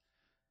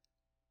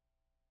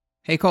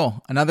Hey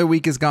Cole, another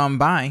week has gone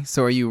by,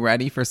 so are you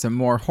ready for some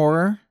more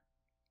horror?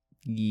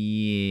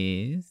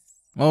 Yes.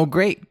 Well,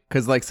 great,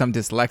 because like some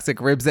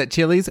dyslexic ribs at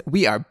Chili's,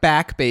 we are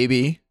back,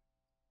 baby.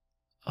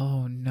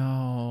 Oh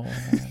no.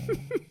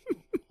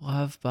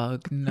 Love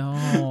bug,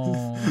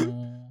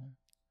 no.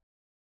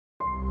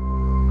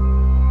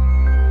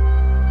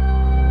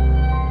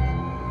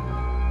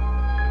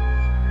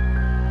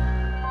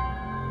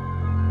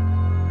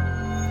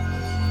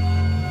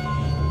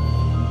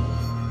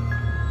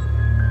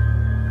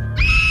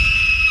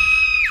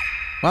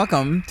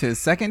 Welcome to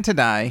Second to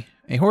Die,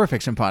 a horror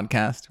fiction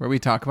podcast where we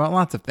talk about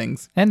lots of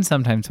things, And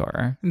sometimes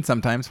horror. and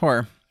sometimes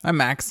horror. I'm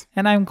Max,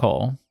 And I'm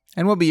Cole.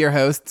 and we'll be your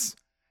hosts.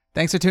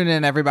 Thanks for tuning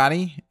in,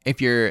 everybody. If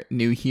you're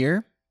new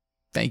here,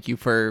 thank you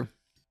for,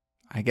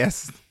 I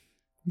guess,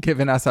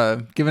 giving us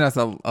a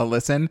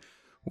listen.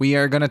 We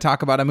are going to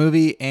talk about a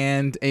movie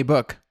and a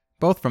book,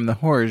 both from the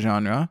horror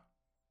genre.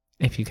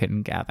 If you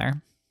couldn't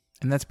gather.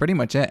 And that's pretty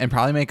much it. And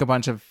probably make a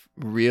bunch of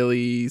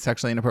really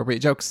sexually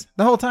inappropriate jokes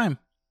the whole time.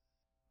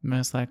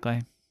 Most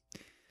likely.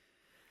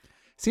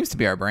 Seems to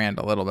be our brand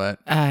a little bit.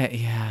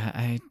 Yeah,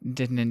 I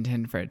didn't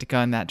intend for it to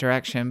go in that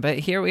direction, but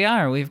here we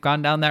are. We've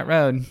gone down that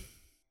road.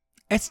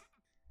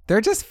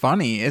 They're just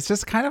funny. It's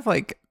just kind of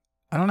like,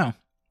 I don't know.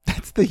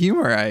 That's the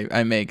humor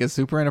I make. Is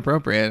super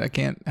inappropriate. I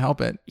can't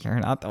help it. You're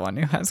not the one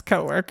who has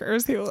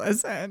coworkers who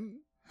listen.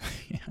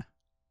 Yeah.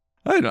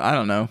 I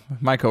don't know.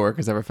 If my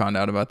coworkers ever found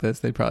out about this,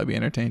 they'd probably be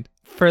entertained.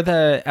 For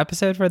the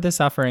episode for The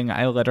Suffering,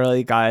 I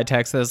literally got a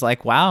text that was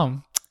like,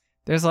 wow,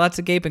 there's lots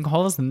of gaping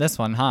holes in this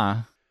one,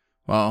 huh?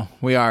 Well,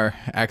 we are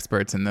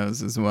experts in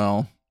those as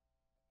well.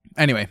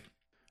 Anyway,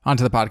 on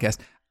to the podcast.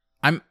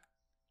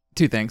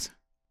 Two things.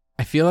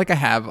 I feel like I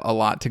have a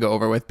lot to go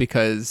over with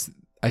because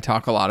I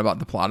talk a lot about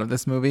the plot of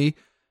this movie.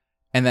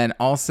 And then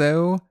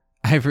also,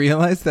 I've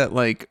realized that,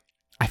 like,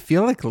 I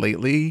feel like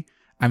lately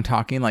I'm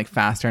talking, like,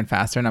 faster and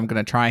faster, and I'm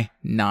going to try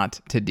not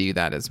to do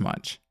that as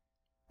much.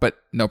 But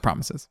no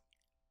promises.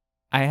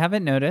 I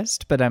haven't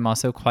noticed, but I'm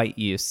also quite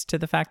used to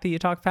the fact that you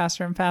talk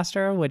faster and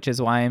faster, which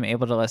is why I'm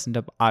able to listen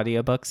to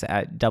audiobooks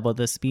at double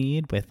the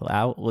speed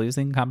without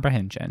losing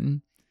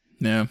comprehension.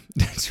 No,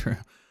 that's true.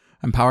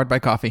 I'm powered by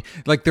coffee.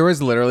 Like, there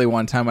was literally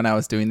one time when I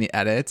was doing the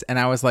edits, and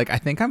I was like, I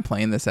think I'm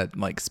playing this at,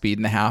 like, speed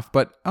and a half,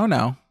 but oh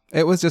no,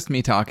 it was just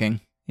me talking.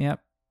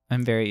 Yep,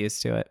 I'm very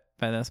used to it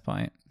by this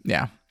point.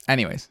 Yeah.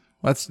 Anyways,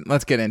 let's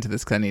get into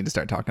this because I need to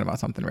start talking about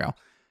something real.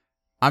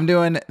 I'm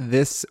doing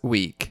this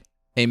week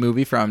a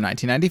movie from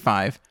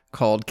 1995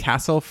 called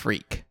Castle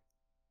Freak.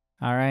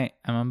 All right,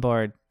 I'm on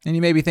board. And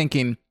you may be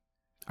thinking,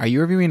 are you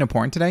reviewing a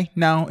porn today?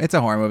 No, it's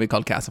a horror movie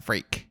called Castle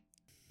Freak.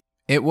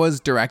 It was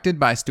directed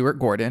by Stuart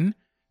Gordon.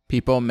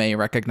 People may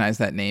recognize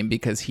that name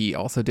because he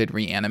also did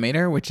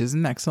Reanimator, which is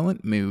an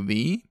excellent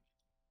movie.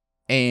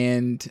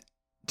 And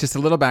just a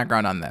little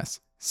background on this.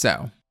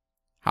 So,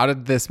 how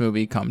did this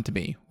movie come to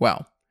be?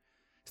 Well,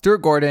 Stuart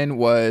Gordon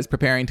was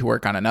preparing to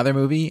work on another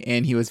movie,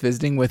 and he was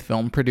visiting with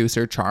film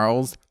producer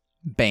Charles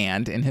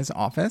Band in his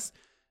office,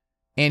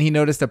 and he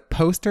noticed a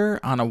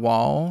poster on a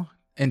wall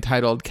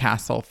entitled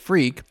Castle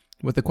Freak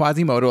with a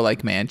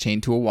Quasimodo-like man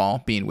chained to a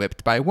wall being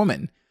whipped by a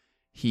woman.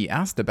 He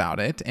asked about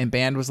it, and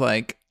Band was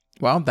like,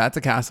 well, that's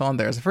a castle and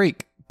there's a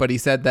freak. But he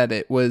said that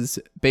it was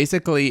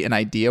basically an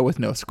idea with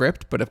no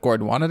script, but if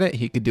Gordon wanted it,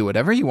 he could do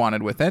whatever he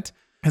wanted with it,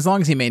 as long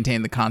as he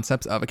maintained the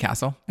concepts of a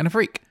castle and a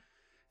freak.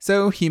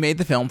 So he made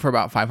the film for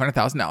about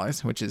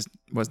 $500,000, which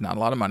was not a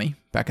lot of money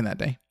back in that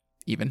day,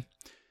 even.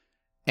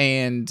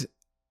 And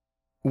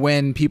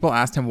when people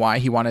asked him why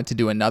he wanted to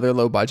do another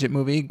low-budget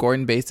movie,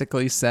 Gordon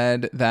basically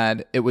said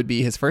that it would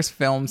be his first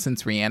film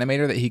since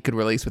Reanimator that he could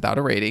release without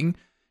a rating,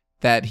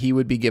 that he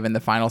would be given the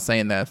final say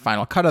in the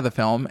final cut of the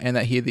film, and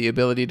that he had the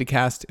ability to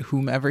cast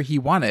whomever he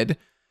wanted,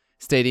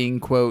 stating,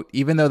 quote,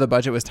 even though the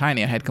budget was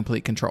tiny, I had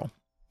complete control.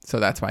 So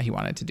that's why he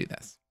wanted to do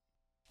this.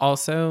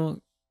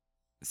 Also,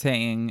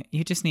 saying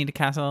you just need a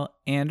castle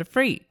and a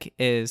freak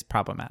is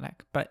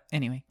problematic. But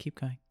anyway, keep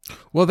going.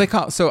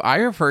 Well, so I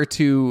refer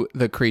to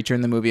the creature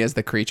in the movie as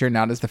the creature,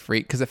 not as the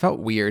freak, because it felt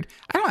weird.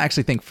 I don't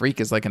actually think freak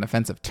is like an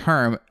offensive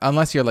term,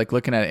 unless you're like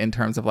looking at it in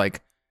terms of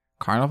like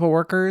carnival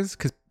workers,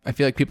 because I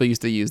feel like people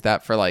used to use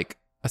that for like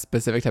a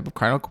specific type of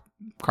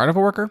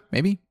carnival worker,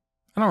 maybe?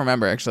 I don't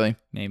remember, actually.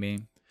 Maybe.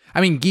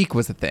 I mean, geek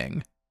was a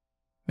thing.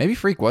 Maybe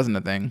freak wasn't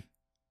a thing.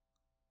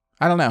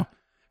 I don't know.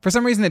 For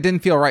some reason, it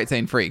didn't feel right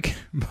saying freak,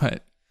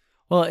 but...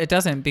 Well, it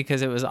doesn't,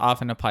 because it was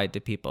often applied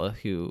to people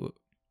who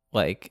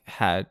like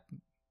had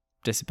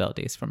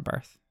disabilities from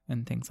birth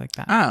and things like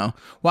that. Oh,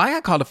 well, I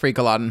got called a freak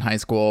a lot in high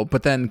school,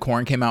 but then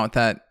Korn came out with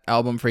that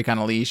album Freak on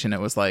a Leash, and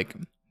it was like,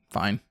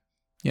 fine.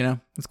 You know,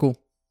 it's cool.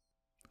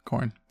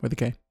 Korn with a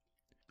K.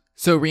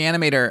 So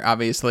Reanimator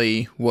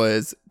obviously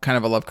was kind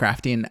of a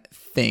Lovecraftian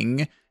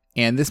thing,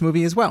 and this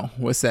movie as well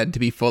was said to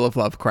be full of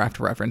Lovecraft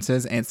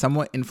references and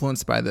somewhat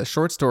influenced by the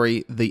short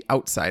story The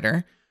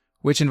Outsider,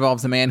 which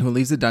involves a man who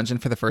leaves a dungeon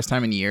for the first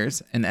time in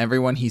years, and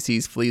everyone he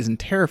sees flees in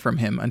terror from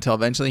him until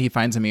eventually he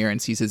finds a mirror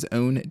and sees his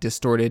own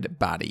distorted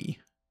body.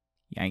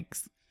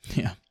 Yikes.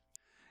 Yeah.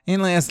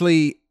 And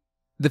lastly,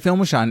 The film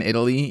was shot in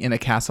Italy in a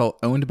castle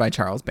owned by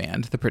Charles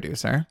Band, the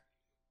producer.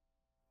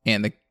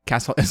 And the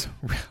castle is,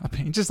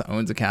 he just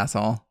owns a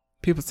castle.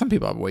 Some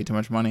people have way too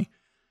much money.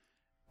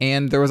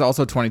 And there was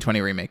also a 2020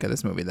 remake of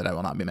this movie that I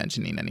will not be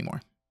mentioning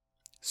anymore.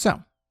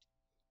 So,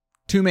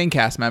 2 main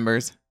cast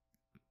members.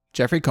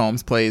 Jeffrey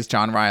Combs plays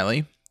John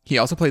Riley. He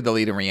also played the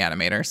lead in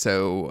Reanimator.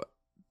 So,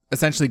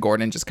 essentially,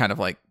 Gordon just kind of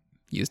like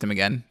used him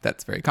again.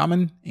 That's very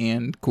common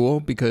and cool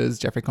because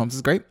Jeffrey Combs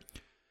is great.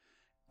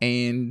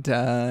 And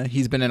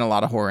he's been in a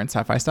lot of horror and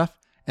sci-fi stuff.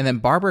 And then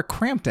Barbara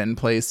Crampton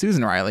plays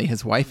Susan Riley,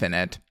 his wife in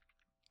it.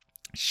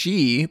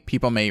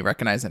 People may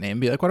recognize the name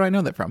and be like, what do I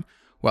know that from?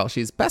 Well,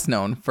 she's best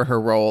known for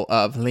her role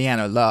of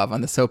Leanna Love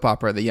on the soap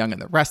opera The Young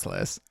and the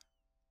Restless,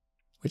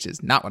 which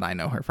is not what I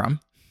know her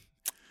from.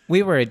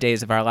 We were a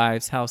Days of Our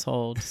Lives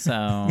household,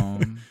 so...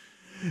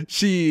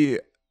 She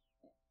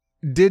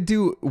did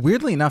do,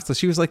 weirdly enough, so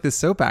she was like this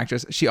soap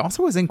actress. She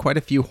also was in quite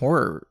a few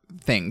horror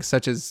things,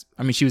 such as,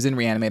 she was in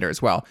Reanimator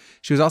as well.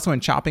 She was also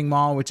in Chopping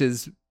Mall, which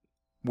is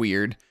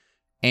weird.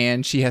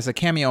 And she has a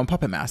cameo in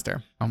Puppet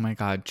Master. Oh my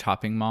God,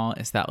 Chopping Mall?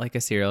 Is that like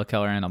a serial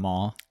killer in a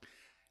mall?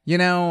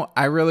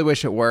 I really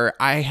wish it were.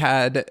 I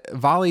had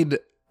volleyed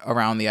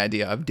around the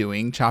idea of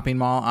doing Chopping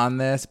Mall on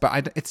this,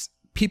 but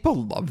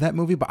people love that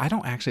movie, but I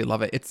don't actually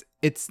love it.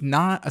 It's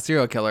not a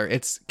serial killer.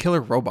 It's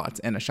killer robots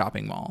in a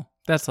shopping mall.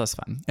 That's less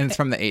fun. And it's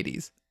from the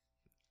 80s.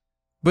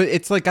 But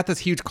it's like got this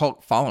huge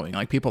cult following.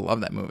 Like people love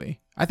that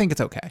movie. I think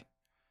it's okay.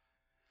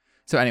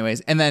 So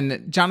anyways, and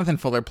then Jonathan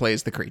Fuller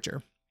plays the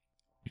creature.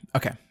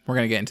 Okay, we're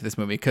going to get into this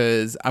movie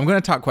because I'm going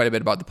to talk quite a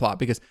bit about the plot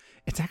because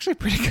it's actually a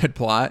pretty good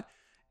plot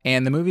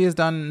and the movie is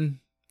done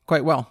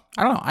quite well.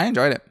 I don't know. I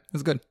enjoyed it. It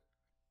was good.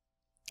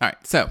 All right,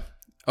 so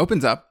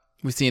opens up.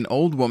 We see an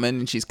old woman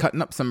and she's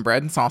cutting up some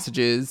bread and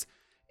sausages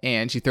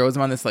and she throws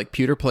them on this like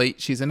pewter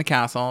plate. She's in a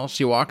castle.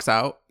 She walks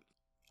out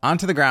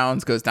onto the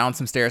grounds, goes down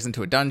some stairs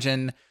into a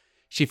dungeon.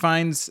 She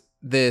finds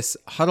this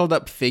huddled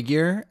up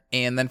figure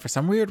and then for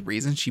some weird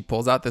reason she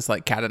pulls out this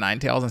like cat of nine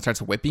tails and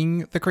starts whipping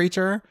the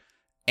creature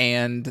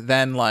and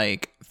then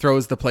like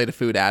throws the plate of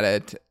food at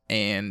it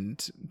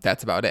and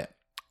that's about it.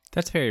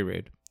 That's very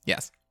rude.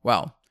 Yes.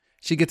 Well,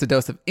 she gets a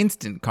dose of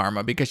instant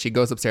karma because she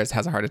goes upstairs,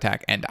 has a heart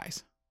attack, and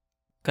dies.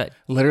 Good.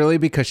 Literally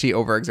because she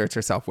overexerts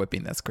herself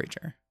whipping this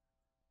creature.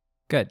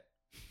 Good.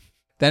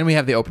 Then we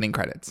have the opening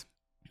credits.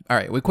 All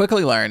right, we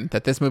quickly learn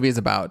that this movie is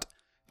about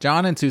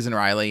John and Susan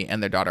Riley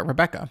and their daughter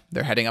Rebecca.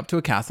 They're heading up to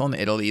a castle in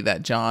Italy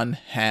that John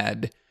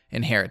had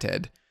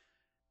inherited.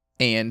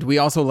 And we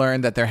also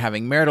learn that they're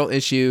having marital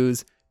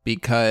issues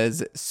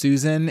because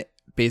Susan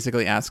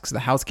basically asks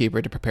the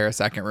housekeeper to prepare a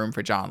second room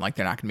for John, like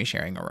they're not going to be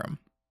sharing a room.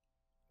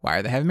 Why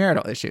are they having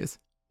marital issues?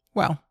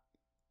 Well,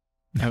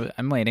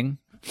 I'm waiting.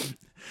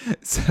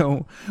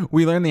 So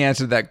we learn the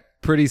answer to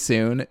that pretty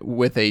soon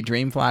with a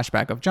dream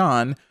flashback of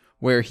John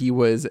where he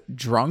was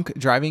drunk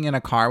driving in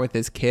a car with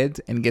his kids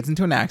and gets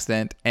into an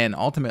accident and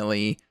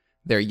ultimately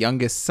their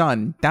youngest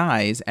son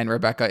dies and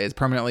Rebecca is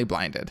permanently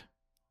blinded.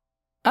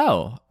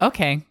 Oh,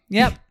 okay.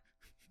 Yep.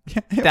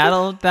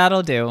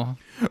 That'll do.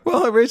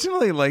 Well,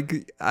 originally,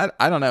 like,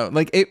 I don't know.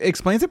 Like, it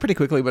explains it pretty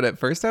quickly, but at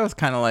first I was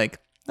kind of like,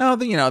 oh,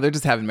 they're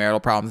just having marital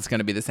problems. It's going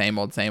to be the same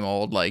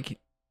old, like,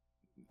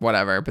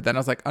 whatever. But then I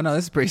was like, oh, no,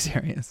 this is pretty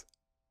serious.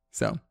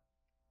 So,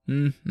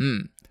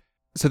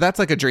 So that's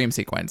like a dream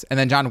sequence. And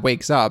then John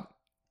wakes up,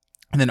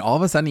 and then all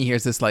of a sudden he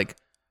hears this, like,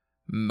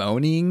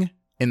 moaning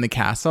in the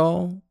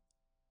castle.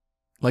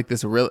 Like,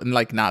 this real,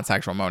 like, not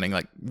sexual moaning,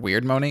 like,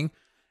 weird moaning.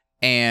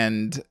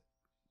 And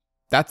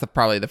that's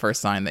probably the first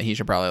sign that he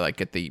should probably like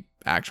get the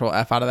actual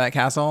F out of that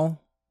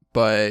castle.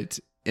 But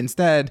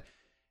instead,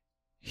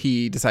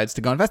 he decides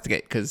to go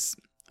investigate because,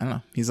 I don't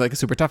know, he's like a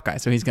super tough guy.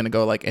 So he's going to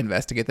go like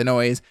investigate the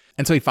noise.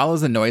 And so he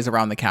follows the noise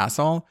around the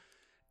castle.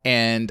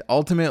 And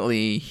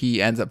ultimately,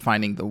 he ends up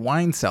finding the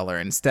wine cellar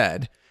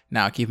instead.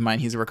 Now, keep in mind,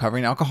 he's a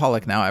recovering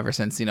alcoholic now ever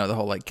since, the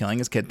whole like killing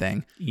his kid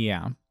thing.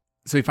 Yeah.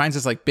 So he finds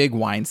this like big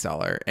wine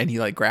cellar and he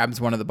like grabs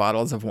one of the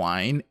bottles of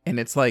wine and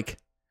it's like,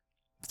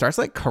 starts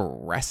like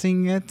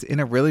caressing it in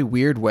a really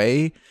weird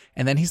way.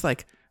 And then he's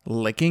like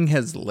licking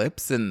his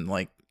lips and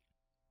like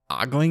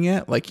ogling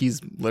it. Like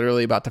he's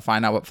literally about to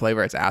find out what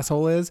flavor its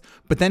asshole is.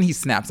 But then he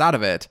snaps out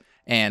of it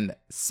and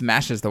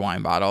smashes the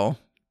wine bottle.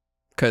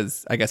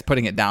 Because I guess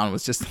putting it down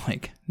was just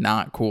like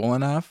not cool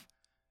enough.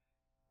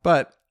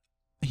 But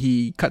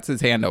he cuts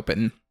his hand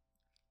open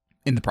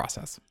in the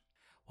process.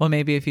 Well,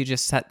 maybe if you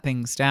just set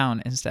things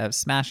down instead of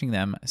smashing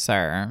them,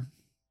 sir.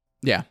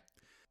 Yeah.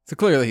 So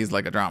clearly he's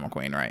like a drama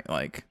queen, right?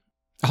 Like,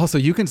 also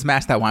you can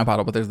smash that wine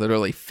bottle, but there's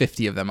literally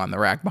 50 of them on the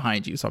rack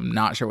behind you. So I'm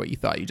not sure what you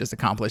thought you just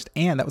accomplished.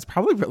 And that was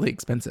probably really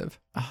expensive.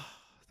 Oh,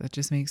 that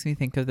just makes me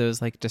think of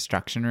those like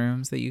destruction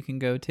rooms that you can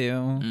go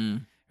to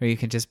where you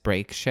can just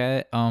break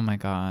shit. Oh my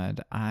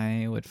God.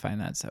 I would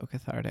find that so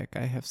cathartic.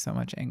 I have so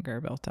much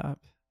anger built up.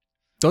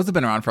 Those have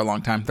been around for a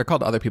long time. They're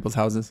called other people's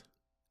houses.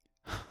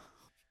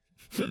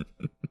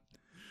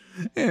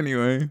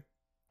 Anyway,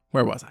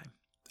 where was I?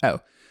 Oh,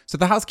 so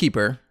the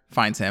housekeeper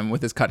finds him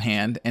with his cut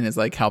hand and is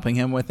like helping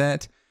him with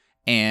it.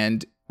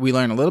 And we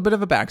learn a little bit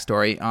of a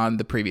backstory on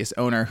the previous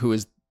owner who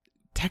is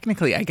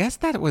technically, I guess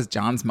that was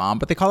John's mom,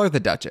 but they call her the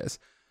Duchess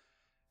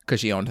because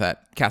she owned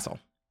that castle.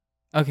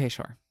 Okay,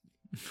 sure.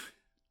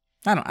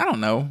 I don't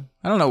know.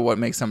 I don't know what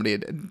makes somebody.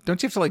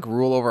 Don't you have to like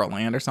rule over a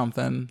land or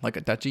something like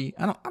a duchy?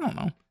 I don't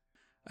know.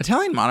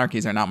 Italian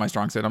monarchies are not my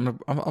strong suit.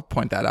 I'll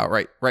point that out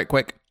right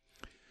quick.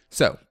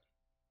 So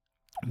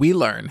we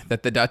learn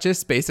that the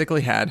Duchess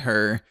basically had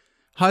her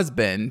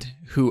husband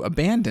who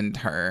abandoned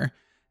her,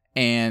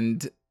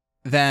 and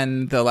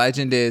then the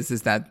legend is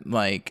that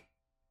like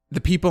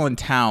the people in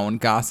town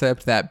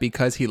gossiped that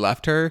because he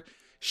left her,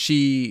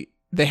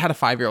 they had a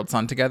 5-year-old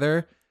son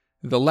together.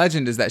 The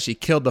legend is that she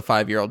killed the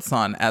 5-year-old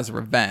son as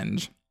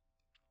revenge.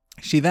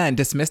 She then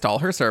dismissed all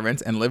her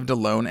servants and lived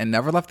alone and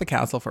never left the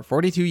castle for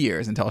 42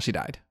 years until she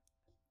died.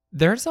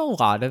 There's a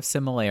lot of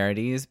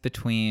similarities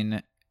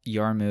between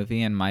your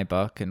movie and my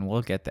book, and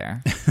we'll get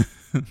there.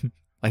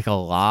 Like a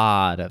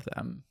lot of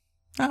them.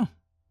 Oh, well,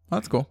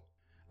 that's cool.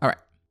 All right.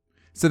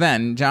 So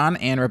then John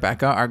and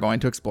Rebecca are going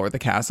to explore the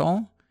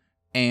castle,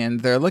 and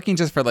they're looking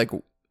just for like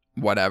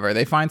whatever.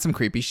 They find some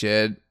creepy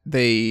shit.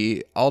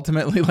 They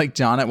ultimately, like,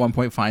 John at one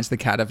point finds the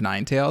Cat of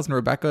Nine Tails, and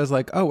Rebecca is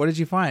like, oh, what did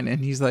you find?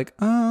 And he's like,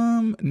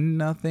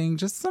 nothing,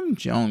 just some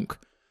junk.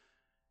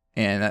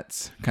 And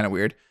that's kind of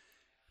weird.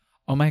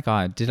 Oh my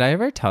God. Did I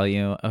ever tell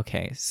you?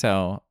 Okay,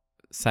 so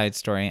side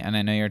story, and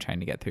I know you're trying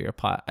to get through your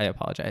plot. I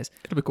apologize.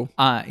 It'll be cool.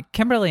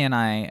 Kimberly and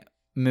I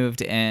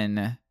moved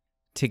in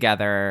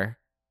together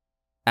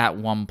at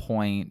one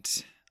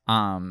point,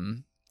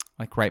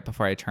 like right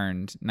before I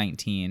turned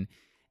 19.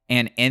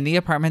 And in the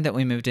apartment that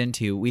we moved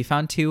into, we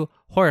found 2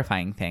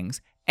 horrifying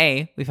things.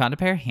 A, we found a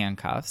pair of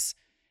handcuffs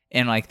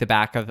in like the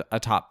back of a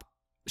top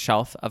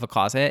shelf of a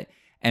closet.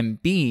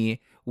 And B,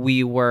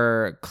 we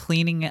were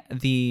cleaning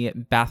the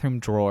bathroom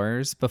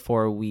drawers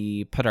before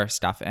we put our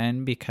stuff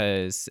in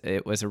because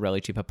it was a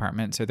really cheap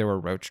apartment. So there were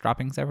roach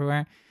droppings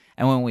everywhere.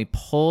 And when we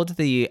pulled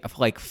the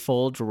like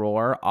full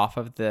drawer off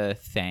of the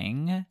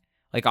thing,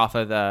 like off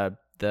of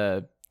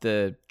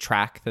the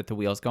track that the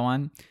wheels go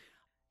on,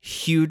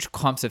 huge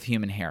clumps of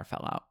human hair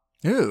fell out.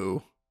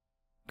 Ooh,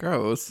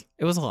 gross.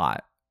 It was a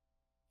lot.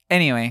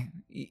 Anyway,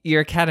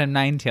 your Cat of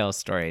Nine Tails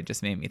story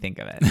just made me think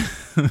of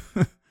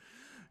it.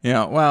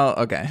 Yeah, well,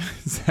 okay.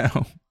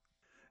 So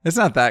it's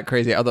not that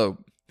crazy, although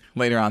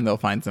later on they'll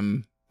find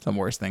some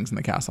worse things in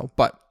the castle.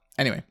 But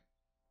anyway,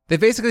 they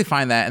basically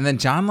find that, and then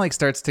John like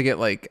starts to get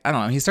like, I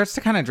don't know, he starts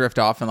to kind of drift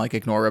off and like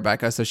ignore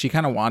Rebecca, so she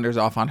kind of wanders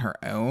off on her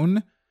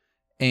own,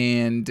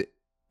 and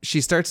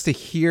she starts to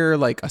hear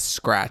like a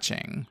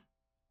scratching.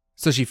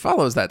 So she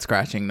follows that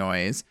scratching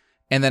noise,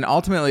 and then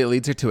ultimately it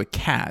leads her to a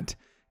cat,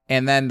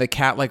 and then the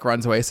cat like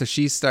runs away, so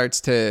she starts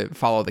to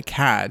follow the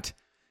cat,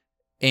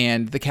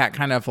 and the cat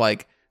kind of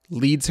like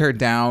leads her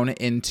down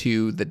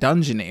into the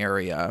dungeon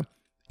area,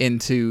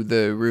 into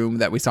the room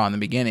that we saw in the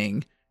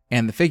beginning,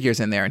 and the figure's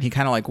in there, and he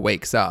kind of like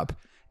wakes up,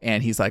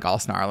 and he's like all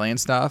snarly and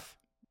stuff,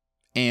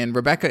 and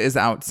Rebecca is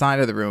outside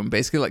of the room,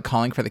 basically like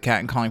calling for the cat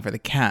and calling for the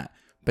cat,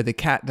 but the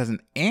cat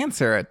doesn't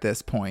answer at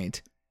this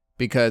point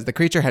because the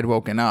creature had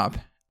woken up.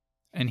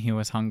 And he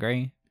was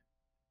hungry?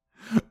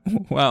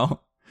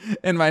 Well,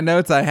 in my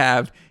notes I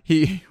have,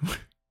 he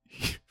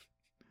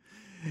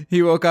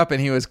woke up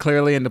and he was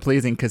clearly into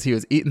pleasing because he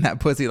was eating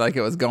that pussy like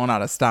it was going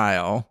out of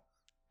style.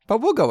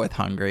 But we'll go with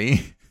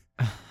hungry.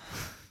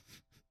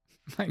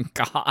 My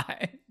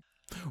God.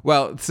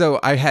 Well, so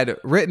I had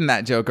written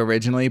that joke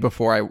originally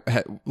before I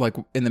had, like,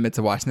 in the midst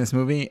of watching this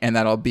movie, and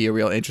that'll be a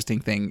real interesting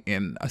thing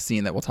in a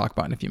scene that we'll talk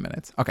about in a few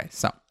minutes. Okay,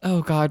 so.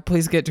 Oh God,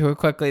 please get to it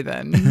quickly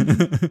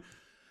then.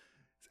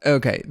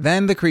 Okay,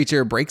 then the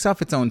creature breaks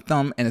off its own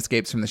thumb and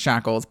escapes from the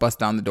shackles, busts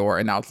down the door,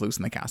 and now it's loose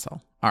in the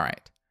castle. All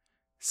right.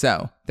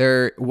 So,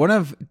 one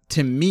of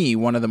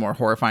the more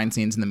horrifying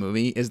scenes in the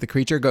movie is the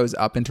creature goes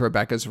up into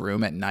Rebecca's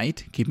room at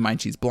night. Keep in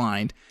mind she's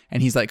blind,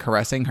 and he's like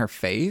caressing her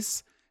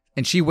face,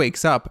 and she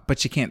wakes up, but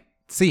she can't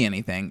see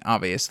anything,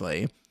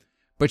 obviously.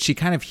 But she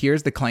kind of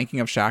hears the clanking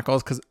of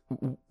shackles because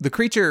the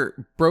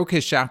creature broke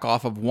his shackle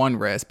off of one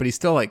wrist, but he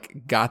still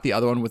like got the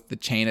other one with the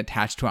chain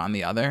attached to it on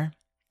the other.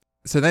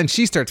 So then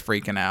she starts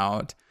freaking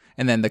out,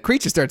 and then the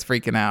creature starts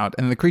freaking out,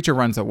 and the creature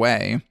runs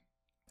away.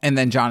 And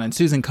then John and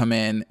Susan come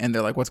in, and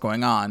they're like, what's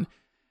going on?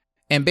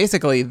 And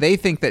basically, they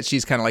think that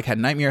she's kind of like had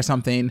a nightmare or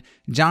something.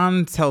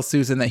 John tells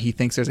Susan that he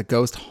thinks there's a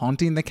ghost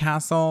haunting the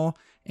castle,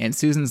 and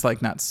Susan's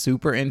like not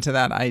super into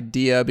that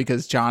idea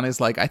because John is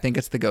like, I think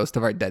it's the ghost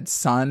of our dead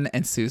son.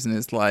 And Susan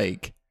is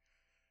like,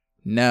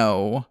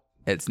 no,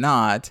 it's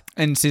not.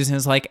 And Susan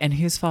is like, and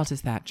whose fault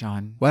is that,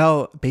 John?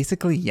 Well,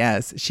 basically,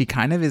 yes. She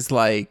kind of is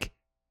like,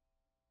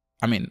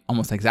 I mean,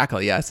 almost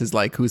exactly, yes, is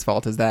like, whose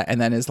fault is that? And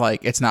then is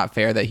like, it's not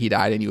fair that he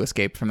died and you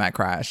escaped from that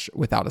crash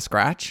without a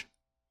scratch.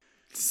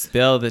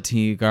 Spill the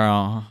tea,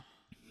 girl.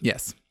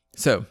 Yes.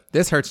 So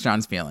this hurts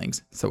John's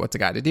feelings. So what's a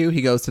guy to do?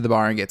 He goes to the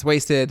bar and gets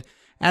wasted.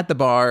 At the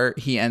bar,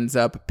 he ends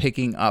up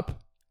picking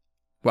up,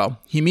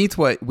 well, he meets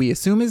what we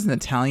assume is an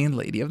Italian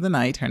lady of the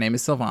night. Her name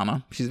is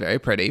Silvana. She's very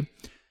pretty.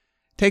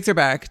 Takes her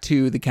back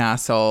to the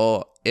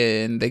castle,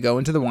 and they go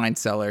into the wine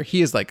cellar.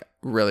 He is like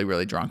really,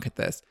 really drunk at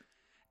this.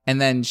 And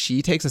then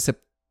she takes a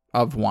sip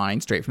of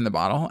wine straight from the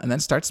bottle and then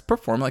starts to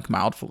perform like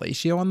mild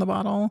fellatio on the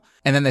bottle.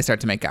 And then they start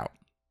to make out.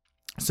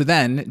 So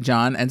then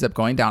John ends up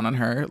going down on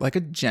her like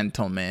a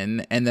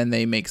gentleman, and then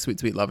they make sweet,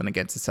 sweet loving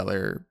against the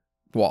cellar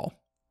wall.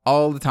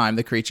 All the time,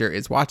 the creature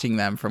is watching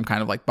them from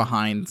kind of like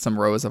behind some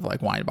rows of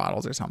like wine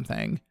bottles or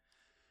something.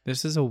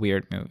 This is a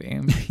weird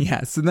movie.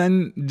 Yeah. So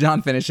then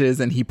John finishes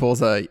and he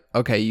pulls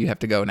okay, you have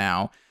to go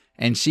now.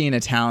 And she in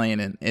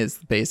Italian is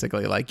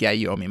basically like, yeah,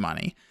 you owe me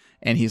money.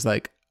 And he's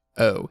like,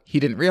 oh, he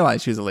didn't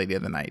realize she was a lady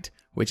of the night,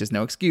 which is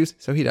no excuse.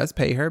 So he does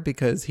pay her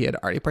because he had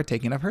already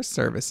partaken of her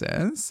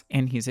services.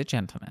 And he's a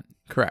gentleman.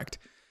 Correct.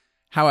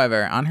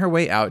 However, on her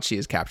way out, she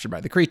is captured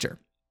by the creature.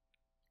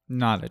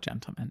 Not a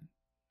gentleman.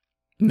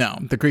 No,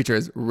 the creature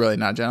is really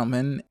not a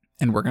gentleman,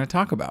 and we're going to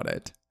talk about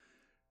it.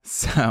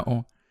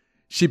 So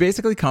she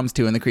basically comes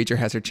to, and the creature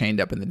has her chained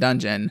up in the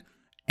dungeon,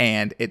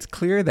 and it's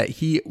clear that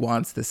he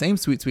wants the same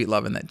sweet, sweet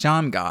loving that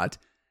John got,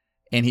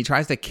 and he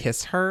tries to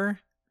kiss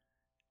her,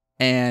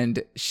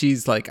 and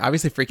she's like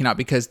obviously freaking out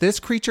because this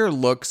creature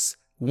looks,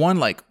 one,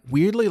 like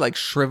weirdly like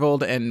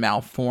shriveled and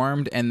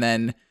malformed, and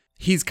then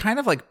he's kind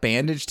of like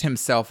bandaged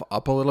himself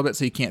up a little bit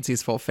so you can't see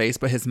his full face,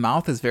 but his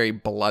mouth is very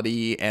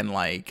bloody and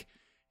like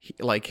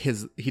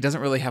he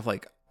doesn't really have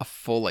like a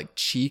full like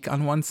cheek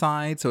on one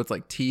side, so it's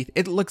like teeth.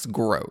 It looks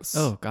gross.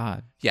 Oh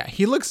God. Yeah,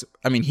 he looks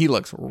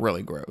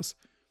really gross.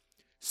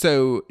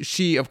 So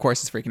she of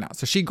course is freaking out.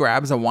 So she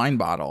grabs a wine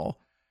bottle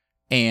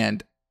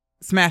and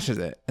smashes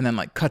it and then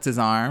like cuts his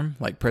arm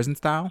like prison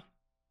style.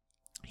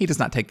 He does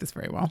not take this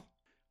very well.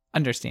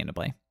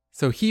 Understandably.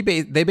 So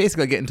they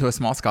basically get into a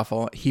small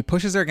scuffle. He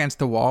pushes her against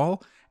the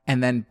wall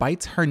and then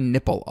bites her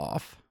nipple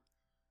off.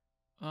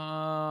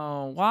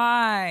 Oh,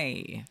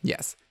 why?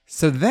 Yes.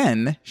 So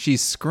then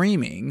she's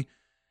screaming,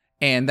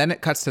 and then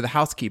it cuts to the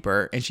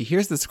housekeeper, and she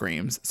hears the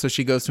screams, so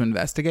she goes to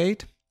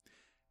investigate.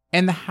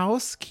 And the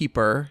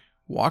housekeeper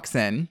walks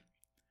in,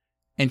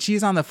 and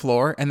she's on the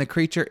floor, and the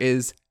creature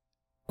is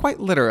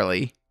quite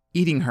literally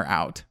eating her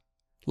out.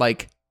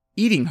 Like,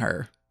 eating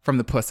her from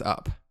the puss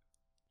up.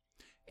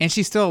 And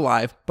she's still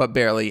alive, but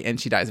barely, and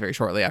she dies very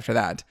shortly after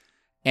that.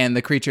 And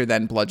the creature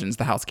then bludgeons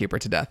the housekeeper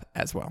to death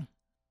as well.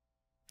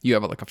 You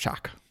have a look of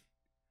shock.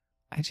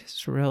 I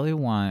just really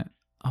want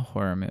a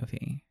horror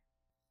movie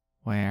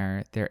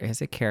where there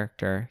is a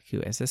character who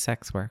is a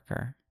sex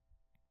worker.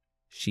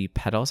 She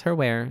peddles her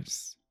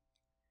wares.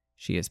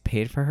 She is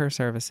paid for her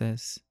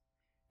services.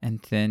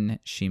 And then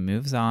she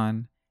moves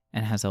on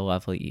and has a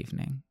lovely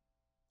evening.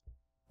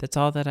 That's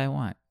all that I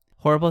want.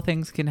 Horrible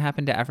things can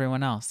happen to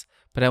everyone else,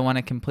 but I want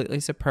a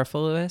completely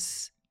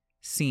superfluous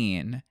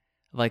scene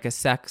like a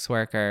sex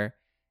worker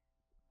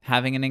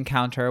having an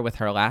encounter with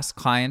her last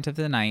client of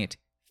the night,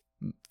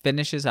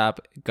 finishes up,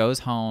 goes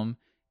home,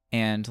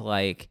 and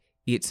like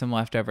eats some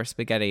leftover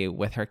spaghetti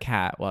with her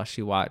cat while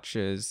she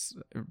watches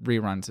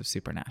reruns of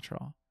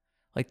Supernatural.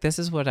 Like, this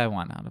is what I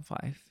want out of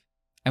life.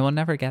 I will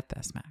never get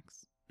this,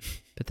 Max,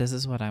 but this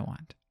is what I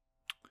want.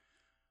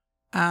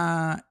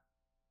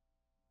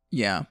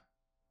 Yeah.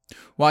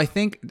 Well, I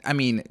think, I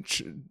mean,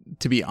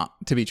 to be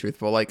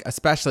truthful, like,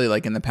 especially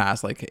like in the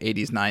past, like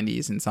 80s,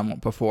 90s, and somewhat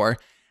before,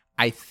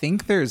 I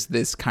think there's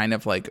this kind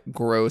of like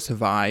gross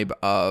vibe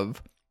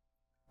of,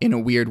 in a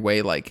weird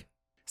way, like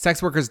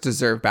sex workers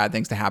deserve bad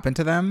things to happen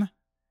to them.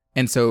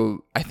 And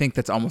so I think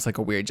that's almost like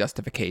a weird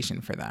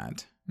justification for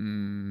that.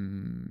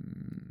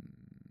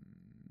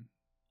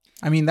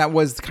 I mean, that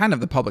was kind of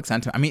the public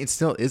sentiment. I mean, it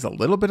still is a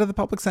little bit of the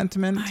public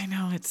sentiment. I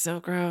know, it's so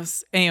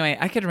gross. Anyway,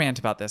 I could rant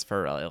about this for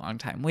a really long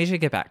time. We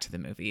should get back to the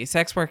movie.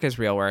 Sex work is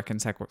real work,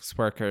 and sex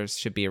workers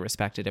should be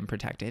respected and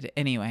protected.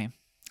 Anyway.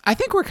 I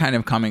think we're kind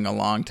of coming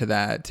along to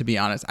that, to be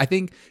honest. I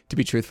think, to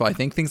be truthful, I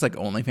think things like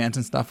OnlyFans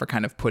and stuff are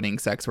kind of putting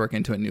sex work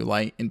into a new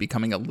light and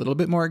becoming a little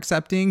bit more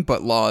accepting,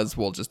 but laws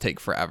will just take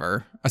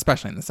forever,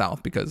 especially in the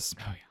South, because,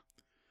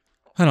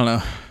 I don't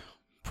know,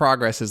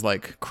 progress is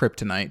like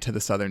kryptonite to the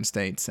southern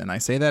states, and I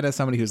say that as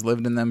somebody who's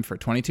lived in them for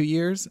 22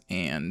 years,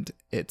 and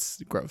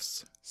it's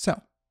gross.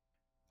 So,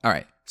 all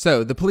right.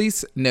 So the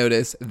police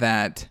notice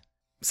that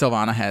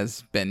Silvana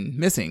has been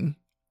missing,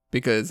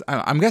 because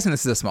I'm guessing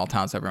this is a small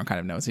town, so everyone kind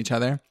of knows each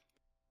other.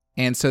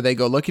 And so they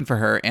go looking for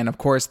her. And of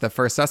course, the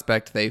first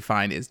suspect they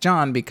find is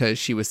John, because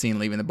she was seen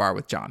leaving the bar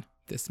with John.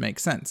 This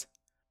makes sense.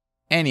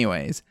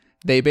 Anyways,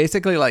 they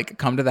basically like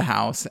come to the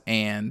house,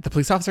 and the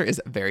police officer is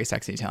a very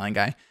sexy Italian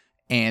guy.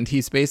 And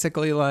he's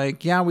basically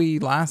like, yeah,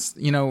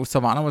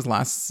 Silvana was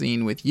last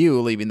seen with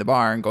you leaving the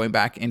bar and going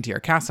back into your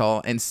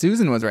castle. And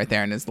Susan was right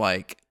there and is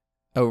like,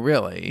 oh,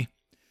 really?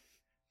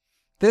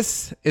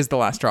 This is the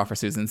last straw for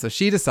Susan. So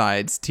she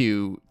decides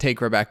to take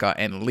Rebecca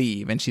and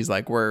leave. And she's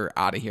like, we're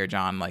out of here,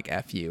 John. Like,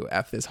 F you,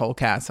 F this whole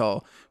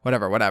castle,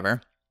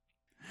 whatever.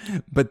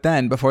 But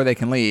then before they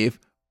can leave,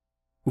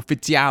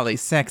 Ufficiale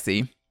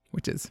Sexy,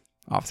 which is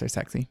officer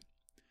sexy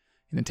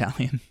in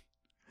Italian,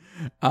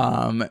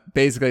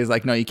 basically is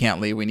like, no, you can't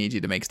leave. We need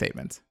you to make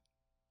statements.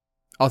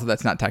 Also,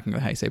 that's not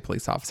technically how you say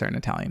police officer in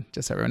Italian.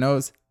 Just so everyone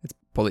knows, it's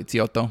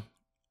poliziotto.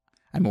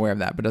 I'm aware of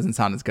that, but it doesn't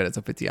sound as good as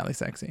Ufficiale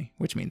Sexy,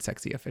 which means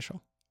sexy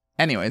official.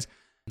 Anyways,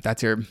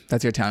 That's your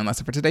Italian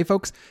lesson for today,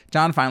 folks.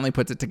 John finally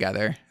puts it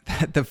together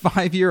that the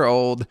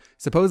 5-year-old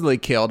supposedly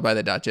killed by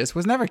the Duchess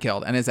was never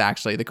killed and is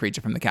actually the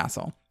creature from the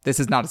castle. This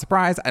is not a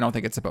surprise. I don't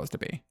think it's supposed to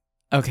be.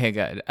 Okay,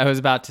 good. I was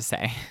about to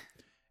say.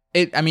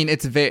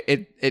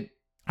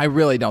 I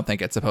really don't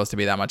think it's supposed to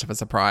be that much of a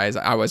surprise.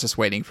 I was just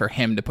waiting for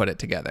him to put it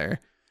together.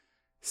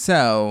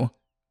 So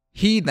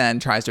he then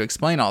tries to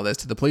explain all this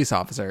to the police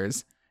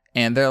officers,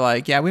 and they're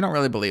like, yeah, we don't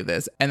really believe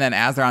this. And then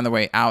as they're on their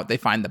way out, they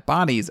find the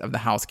bodies of the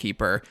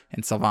housekeeper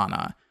and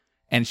Silvana.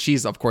 And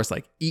she's, of course,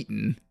 like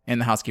eaten in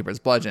the housekeeper's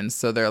bludgeons.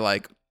 So they're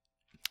like,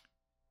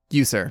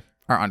 you, sir,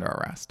 are under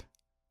arrest.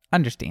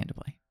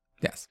 Understandably.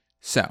 Yes.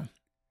 So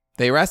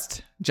they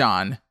arrest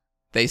John.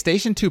 They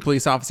station 2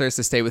 police officers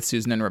to stay with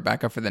Susan and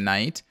Rebecca for the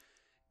night.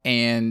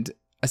 And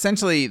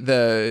essentially,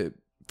 the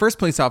first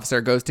police officer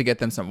goes to get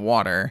them some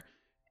water,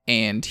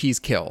 and he's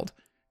killed.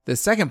 The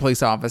second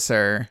police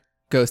officer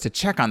goes to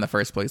check on the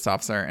first police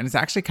officer, and it's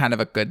actually kind of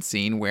a good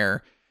scene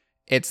where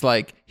it's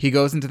like he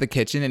goes into the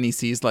kitchen and he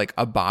sees like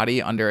a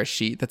body under a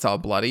sheet that's all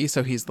bloody.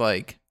 So he's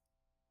like,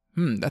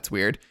 that's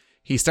weird.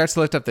 He starts to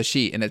lift up the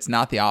sheet, and it's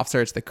not the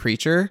officer, it's the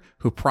creature,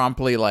 who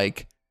promptly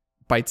like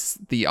bites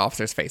the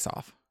officer's face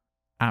off.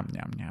 Nom,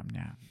 nom,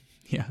 nom.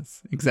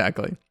 Yes,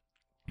 exactly.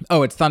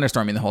 Oh, it's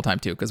thunderstorming the whole time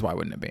too, because why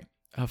wouldn't it be?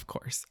 Of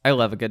course. I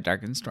love a good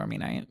dark and stormy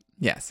night.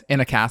 Yes. In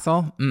a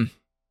castle?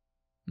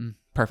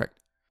 Perfect.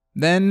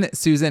 Then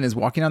Susan is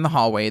walking down the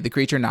hallway. The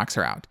creature knocks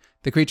her out.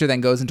 The creature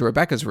then goes into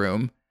Rebecca's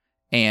room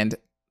and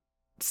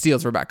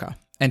steals Rebecca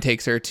and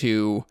takes her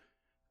to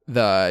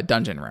the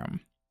dungeon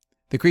room.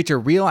 The creature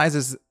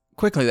realizes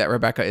quickly that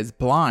Rebecca is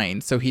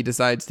blind, so he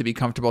decides to be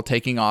comfortable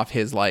taking off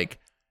his like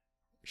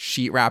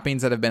sheet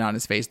wrappings that have been on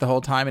his face the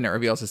whole time, and it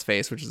reveals his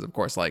face, which is of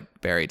course like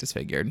very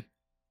disfigured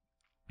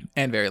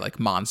and very like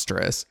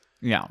monstrous.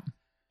 Yeah.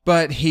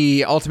 But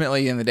he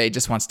ultimately in the day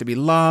just wants to be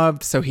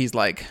loved. So he's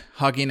like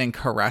hugging and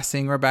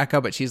caressing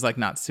Rebecca, but she's like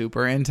not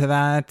super into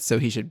that. So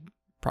he should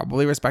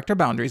probably respect her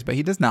boundaries, but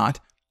he does not.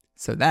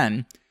 So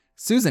then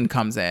Susan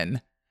comes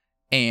in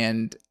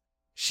and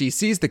she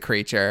sees the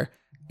creature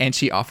and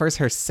she offers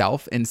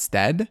herself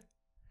instead.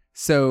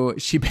 So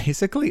she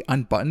basically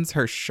unbuttons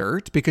her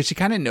shirt because she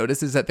kind of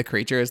notices that the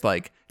creature is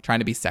like trying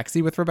to be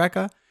sexy with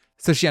Rebecca.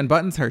 So she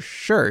unbuttons her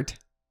shirt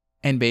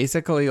and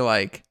basically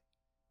like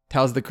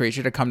tells the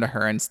creature to come to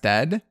her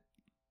instead.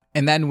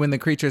 And then when the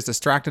creature is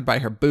distracted by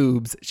her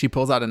boobs, she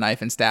pulls out a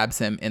knife and stabs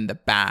him in the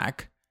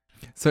back.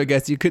 So I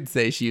guess you could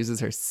say she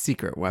uses her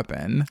secret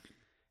weapon.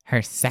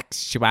 Her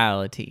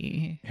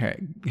sexuality.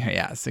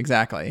 Yes,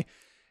 exactly.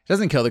 She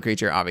doesn't kill the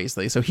creature,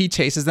 obviously. So he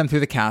chases them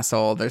through the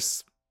castle.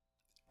 There's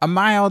a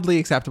mildly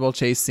acceptable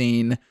chase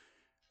scene.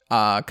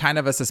 Kind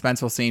of a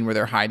suspenseful scene where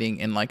they're hiding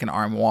in like an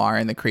armoire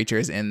and the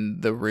creature's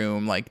in the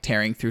room, like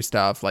tearing through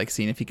stuff, like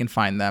seeing if he can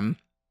find them.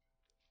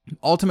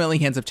 Ultimately,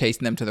 he ends up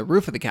chasing them to the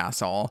roof of the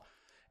castle,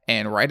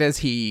 and right as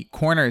he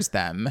corners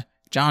them,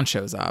 John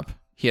shows up.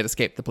 He had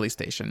escaped the police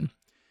station,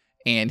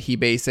 and he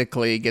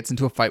basically gets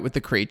into a fight with the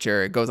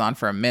creature. It goes on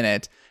for a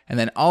minute, and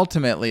then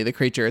ultimately the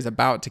creature is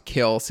about to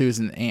kill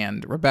Susan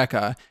and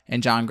Rebecca,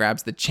 and John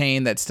grabs the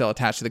chain that's still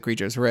attached to the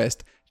creature's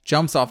wrist,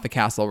 jumps off the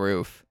castle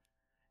roof,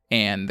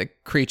 and the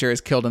creature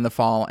is killed in the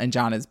fall, and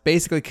John is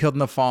basically killed in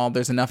the fall.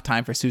 There's enough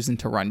time for Susan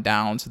to run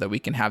down so that we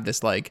can have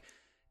this like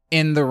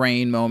in the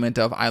rain moment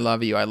of I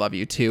love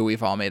you too.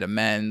 We've all made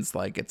amends.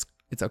 Like it's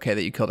okay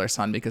that you killed our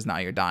son because now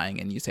you're dying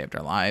and you saved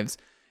our lives.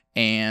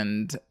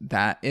 And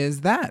that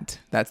is that.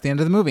 That's the end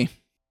of the movie.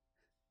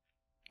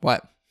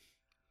 What?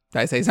 Did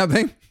I say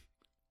something?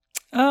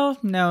 Oh,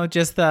 no,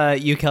 just the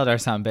you killed our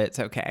son bit's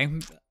okay.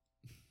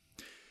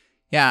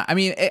 Yeah, I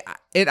mean,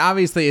 it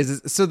obviously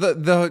is. So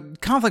the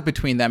conflict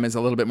between them is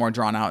a little bit more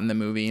drawn out in the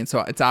movie. And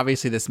so it's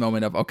obviously this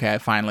moment of, okay, I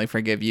finally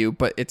forgive you.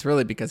 But it's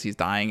really because he's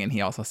dying and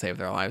he also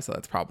saved their lives. So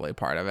that's probably a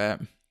part of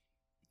it.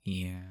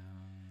 Yeah.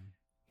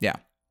 Yeah.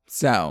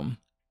 So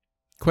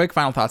quick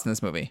final thoughts on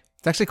this movie.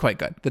 It's actually quite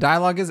good. The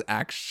dialogue is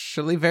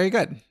actually very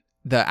good.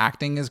 The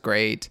acting is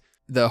great.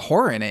 The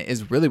horror in it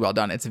is really well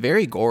done. It's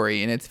very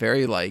gory and it's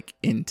very like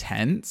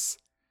intense.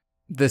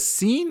 The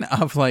scene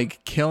of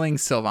like killing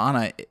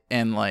Silvana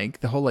and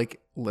like the whole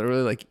like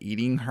literally like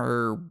eating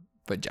her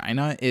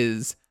vagina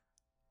is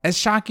as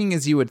shocking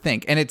as you would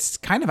think. And it's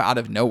kind of out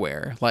of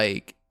nowhere.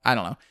 Like, I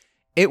don't know.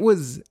 It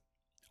was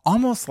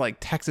almost like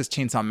Texas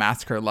Chainsaw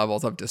Massacre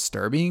levels of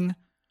disturbing.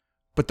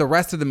 But the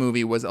rest of the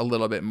movie was a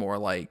little bit more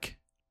like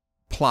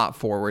plot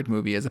forward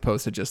movie as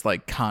opposed to just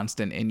like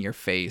constant in your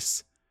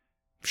face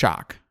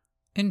shock.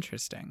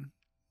 Interesting.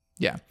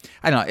 Yeah.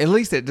 I don't know. At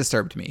least it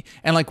disturbed me.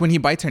 And like when he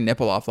bites her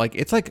nipple off, like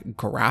it's like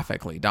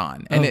graphically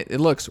done. And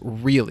it looks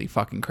really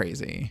fucking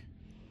crazy.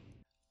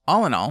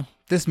 All in all,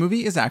 this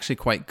movie is actually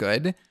quite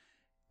good.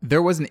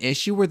 There was an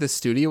issue where the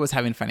studio was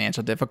having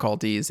financial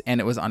difficulties and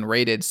it was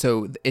unrated.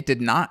 So it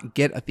did not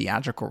get a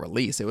theatrical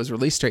release. It was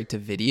released straight to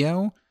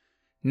video,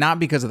 not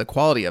because of the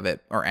quality of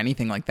it or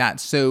anything like that.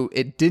 So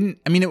it didn't,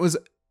 I mean, it was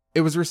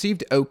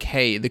received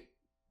okay.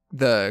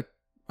 The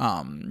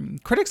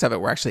critics of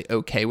it were actually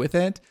okay with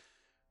it.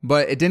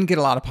 But it didn't get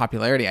a lot of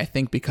popularity, I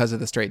think, because of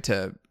the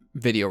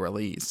straight-to-video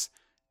release.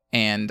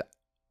 And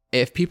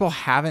if people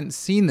haven't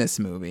seen this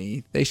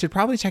movie, they should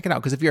probably check it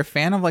out. Because if you're a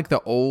fan of like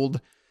the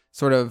old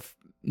sort of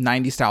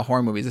 90s style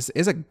horror movies, this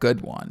is a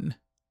good one.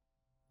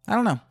 I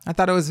don't know. I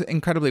thought it was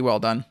incredibly well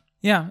done.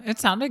 Yeah, it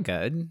sounded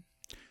good.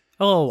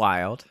 A little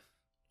wild.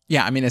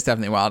 Yeah, I mean, it's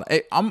definitely wild.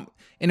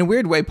 In a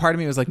weird way, part of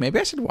me was like, maybe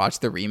I should watch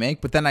the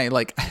remake. But then I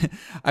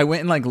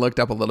went and like looked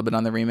up a little bit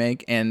on the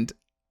remake. And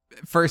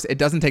first, it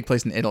doesn't take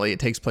place in Italy. It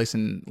takes place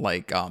in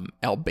like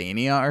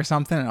Albania or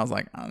something. And I was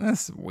like, oh,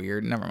 that's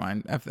weird. Never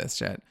mind. F this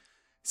shit.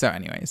 So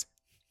anyways,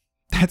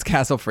 that's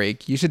Castle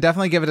Freak. You should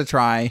definitely give it a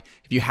try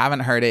if you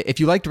haven't heard it. If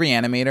you liked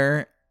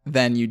Reanimator,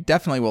 then you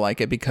definitely will like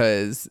it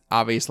because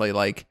obviously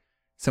like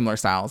similar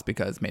styles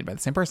because made by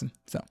the same person.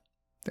 So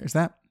there's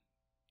that.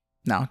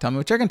 Now tell me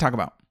what you're going to talk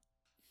about.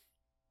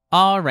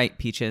 All right,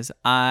 Peaches.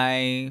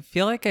 I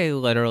feel like I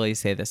literally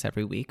say this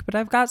every week, but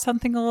I've got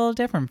something a little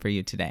different for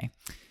you today.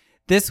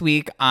 This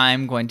week,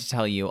 I'm going to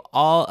tell you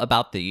all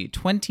about the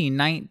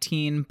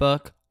 2019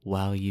 book,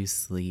 While You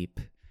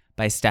Sleep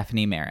by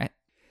Stephanie Merritt.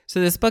 So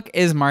this book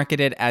is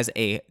marketed as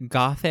a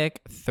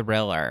gothic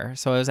thriller.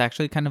 So I was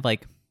actually kind of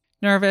like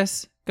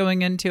nervous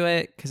going into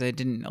it because I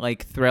didn't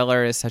like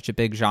thriller is such a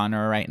big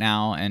genre right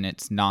now and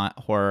it's not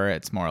horror.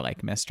 It's more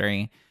like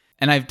mystery.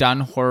 And I've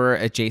done horror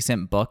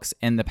adjacent books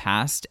in the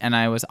past and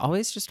I was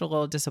always just a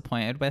little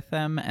disappointed with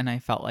them. And I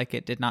felt like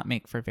it did not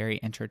make for very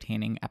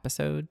entertaining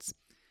episodes.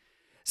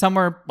 Some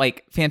were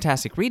like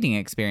fantastic reading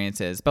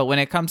experiences, but when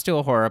it comes to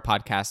a horror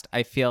podcast,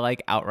 I feel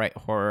like outright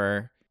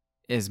horror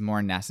is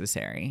more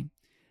necessary.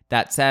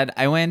 That said,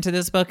 I went into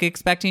this book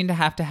expecting to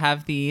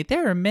have the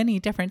there are many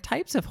different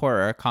types of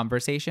horror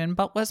conversation,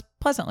 but was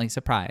pleasantly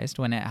surprised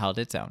when it held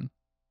its own.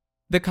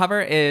 The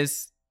cover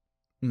is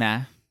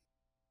meh.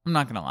 I'm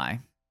not going to lie.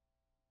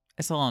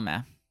 It's a little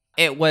meh.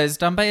 It was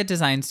done by a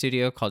design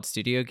studio called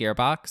Studio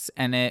Gearbox,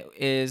 and it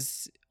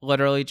is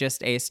literally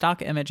just a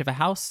stock image of a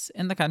house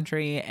in the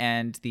country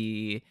and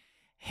the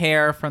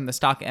hair from the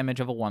stock image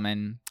of a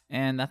woman,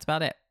 and that's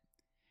about it.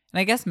 And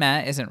I guess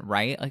meh isn't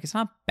right. Like, it's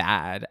not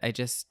bad. I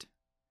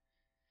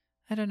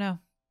don't know.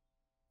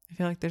 I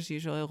feel like there's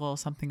usually a little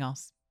something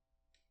else.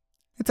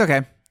 It's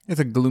okay. It's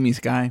a gloomy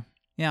sky.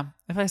 Yeah.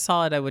 If I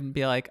saw it, I wouldn't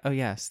be like, oh,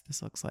 yes,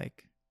 this looks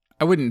like.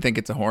 I wouldn't think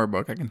it's a horror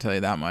book. I can tell you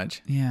that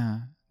much. Yeah.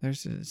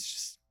 It's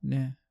just,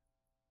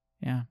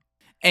 yeah.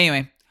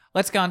 Anyway,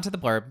 let's go on to the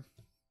blurb.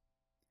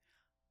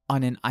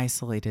 On an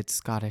isolated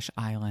Scottish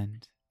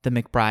island, the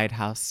McBride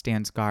house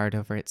stands guard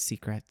over its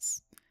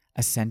secrets.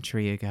 A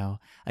century ago,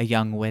 a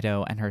young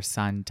widow and her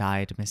son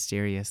died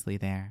mysteriously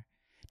there.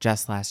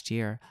 Just last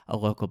year, a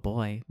local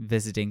boy,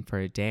 visiting for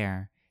a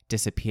dare,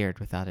 disappeared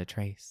without a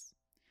trace.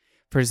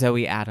 For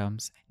Zoe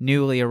Adams,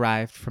 newly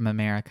arrived from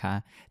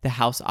America, the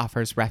house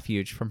offers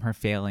refuge from her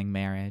failing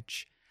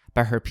marriage.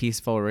 But her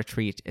peaceful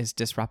retreat is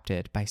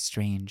disrupted by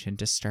strange and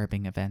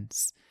disturbing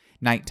events,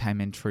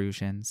 nighttime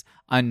intrusions,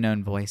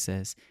 unknown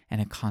voices,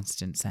 and a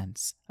constant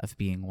sense of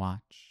being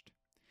watched.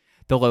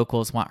 The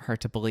locals want her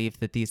to believe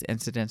that these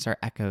incidents are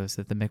echoes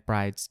of the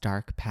McBride's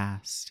dark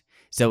past.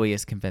 Zoe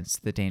is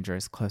convinced the danger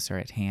is closer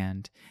at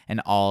hand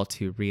and all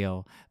too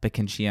real, but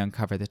can she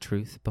uncover the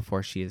truth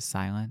before she is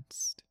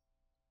silenced?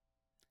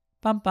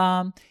 Bum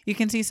bum. You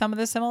can see some of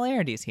the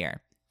similarities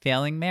here.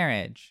 Failing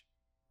marriage.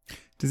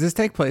 Does this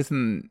take place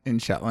in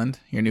Shetland,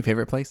 your new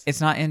favorite place?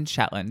 It's not in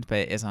Shetland, but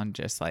it is on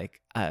just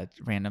like a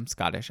random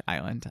Scottish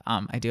island.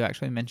 I do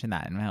actually mention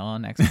that in my little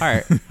next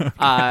part. Okay.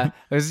 I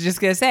was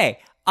just going to say,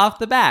 off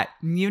the bat,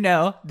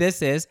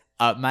 this is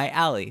up my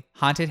alley.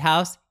 Haunted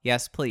house?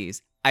 Yes,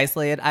 please.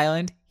 Isolated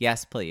island?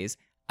 Yes, please.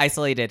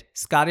 Isolated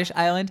Scottish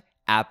island?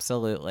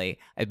 Absolutely.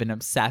 I've been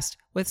obsessed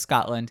with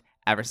Scotland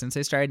ever since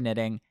I started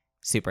knitting.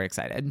 Super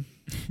excited.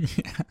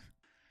 Yeah.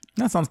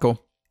 That sounds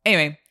cool.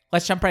 Anyway,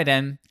 let's jump right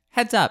in.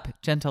 Heads up,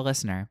 gentle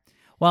listener.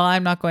 While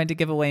I'm not going to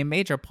give away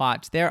major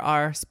plot, there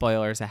are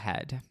spoilers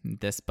ahead.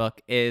 This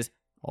book is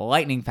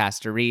lightning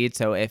fast to read,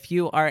 so if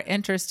you are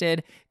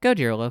interested, go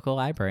to your local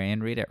library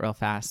and read it real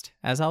fast.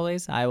 As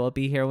always, I will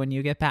be here when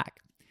you get back.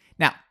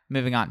 Now,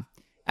 moving on.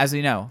 As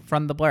we know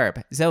from the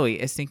blurb, Zoe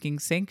is seeking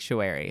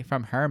sanctuary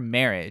from her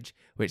marriage,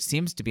 which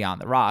seems to be on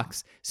the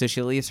rocks, so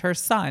she leaves her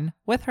son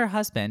with her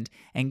husband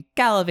and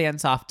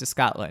gallivants off to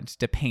Scotland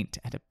to paint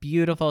at a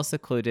beautiful,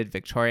 secluded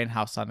Victorian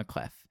house on a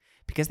cliff,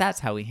 because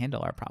that's how we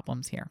handle our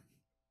problems here.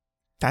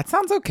 That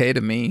sounds okay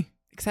to me.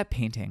 Except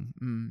painting.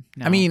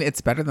 No. I mean,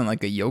 it's better than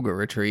like a yoga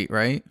retreat,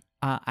 right?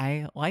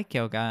 I like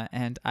yoga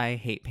and I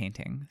hate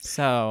painting.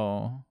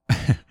 So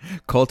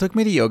Cole took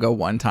me to yoga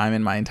one time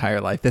in my entire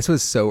life. This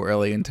was so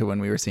early into when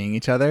we were seeing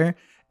each other.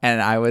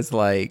 And I was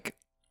like,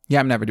 yeah,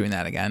 I'm never doing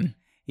that again.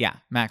 Yeah,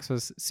 Max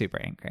was super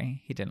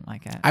angry. He didn't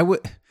like it.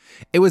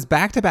 It was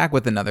back to back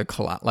with another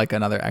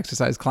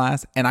exercise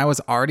class. And I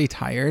was already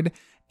tired.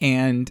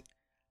 And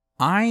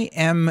I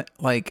am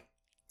like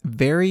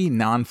very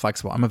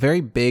non-flexible. I'm a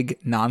very big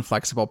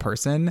non-flexible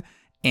person.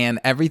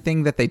 And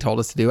everything that they told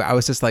us to do, I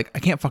was just like, I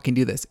can't fucking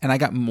do this. And I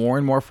got more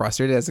and more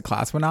frustrated as the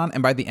class went on.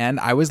 And by the end,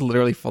 I was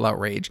literally full out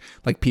rage.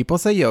 Like, people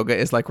say yoga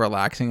is like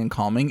relaxing and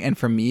calming. And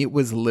for me, it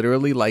was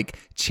literally like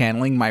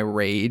channeling my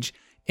rage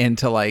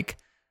into like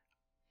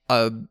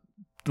a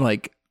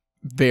like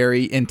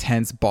very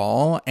intense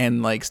ball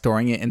and like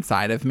storing it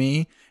inside of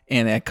me,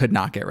 and I could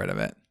not get rid of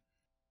it.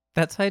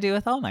 That's what I do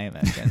with all my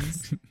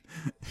emotions.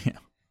 Yeah.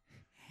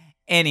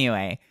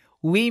 Anyway,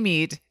 we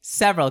meet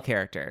several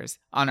characters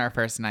on our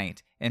first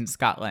night in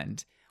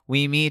Scotland.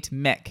 We meet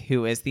Mick,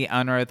 who is the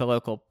owner of the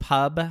local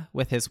pub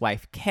with his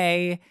wife,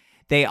 Kay.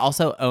 They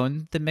also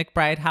own the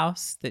McBride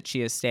house that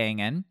she is staying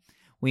in.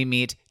 We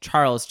meet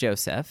Charles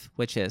Joseph,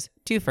 which is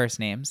 2 first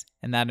names,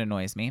 and that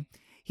annoys me.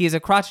 He is a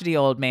crotchety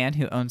old man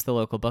who owns the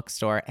local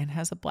bookstore and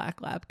has a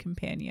black lab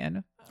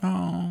companion.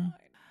 Oh.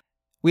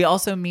 We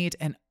also meet,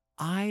 and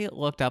I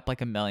looked up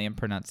like a million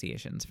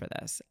pronunciations for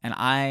this, and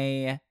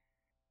I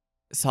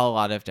saw a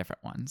lot of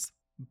different ones.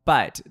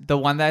 But the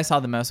one that I saw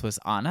the most was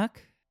Annak,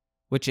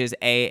 which is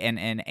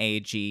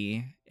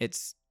Annag.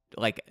 It's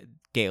like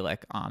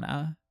Gaelic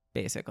Anna,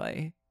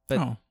 basically.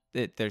 But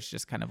there's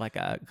just kind of like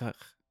a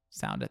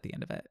sound at the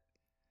end of it.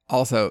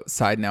 Also,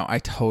 side note, I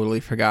totally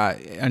forgot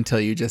until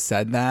you just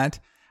said that.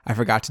 I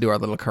forgot to do our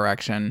little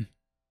correction.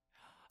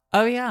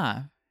 Oh,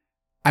 yeah.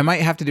 I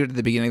might have to do it at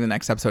the beginning of the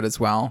next episode as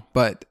well.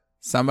 But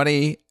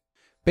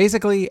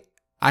basically,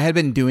 I had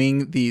been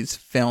doing these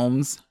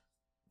films.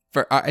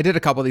 I did a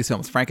couple of these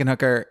films,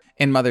 Frankenhooker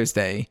and Mother's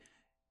Day.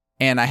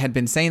 And I had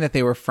been saying that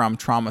they were from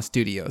Trauma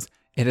Studios.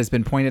 It has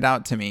been pointed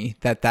out to me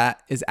that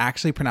that is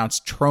actually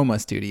pronounced Trauma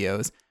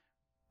Studios,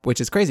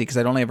 which is crazy because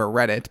I'd only ever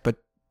read it, but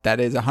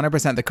that is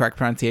 100% the correct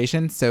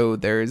pronunciation. So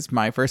there's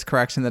my first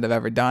correction that I've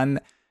ever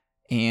done.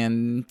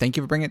 And thank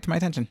you for bringing it to my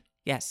attention.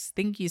 Yes.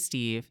 Thank you,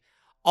 Steve.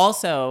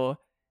 Also,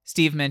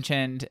 Steve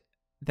mentioned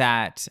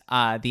that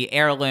the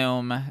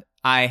heirloom,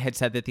 I had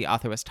said that the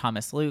author was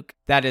Thomas Luke.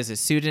 That is a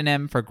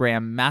pseudonym for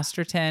Graham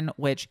Masterton,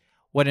 which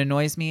what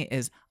annoys me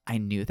is I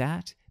knew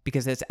that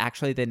because it's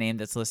actually the name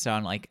that's listed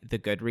on like the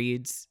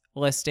Goodreads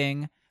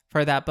listing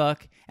for that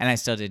book. And I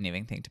still didn't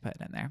even think to put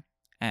it in there.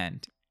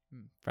 And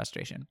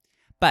frustration.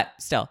 But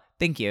still,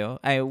 thank you.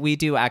 We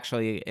do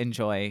actually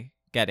enjoy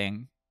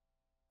getting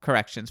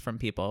corrections from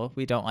people.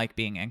 We don't like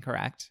being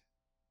incorrect.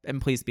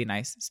 And please be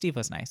nice. Steve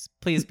was nice.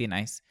 Please be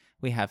nice.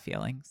 We have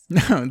feelings.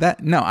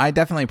 No, I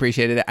definitely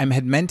appreciated it. I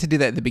had meant to do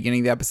that at the beginning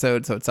of the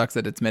episode, so it sucks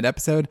that it's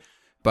mid-episode.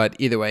 But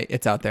either way,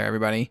 it's out there,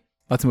 everybody.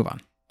 Let's move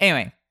on.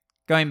 Anyway,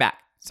 going back.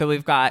 So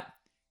we've got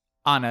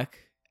Annak,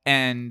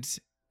 and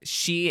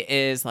she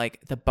is like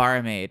the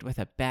barmaid with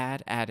a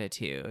bad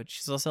attitude.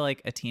 She's also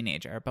like a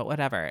teenager, but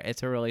whatever.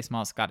 It's a really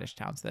small Scottish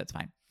town, so that's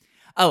fine.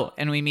 Oh,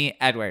 and we meet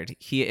Edward.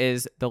 He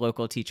is the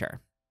local teacher.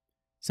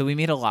 So we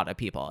meet a lot of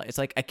people. It's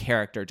like a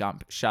character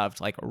dump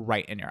shoved like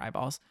right in your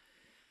eyeballs.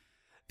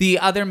 The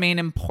other main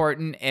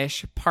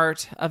important-ish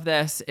part of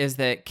this is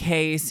that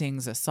Kay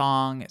sings a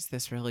song. It's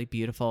this really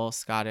beautiful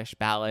Scottish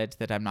ballad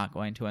that I'm not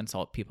going to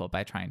insult people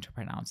by trying to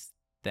pronounce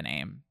the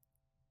name.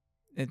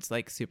 It's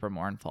like super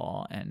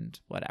mournful and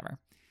whatever.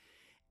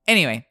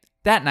 Anyway,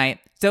 that night,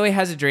 Zoe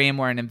has a dream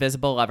where an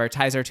invisible lover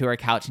ties her to her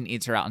couch and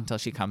eats her out until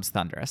she comes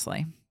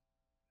thunderously.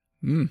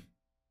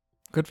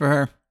 Good for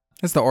her.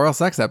 It's the oral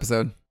sex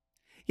episode.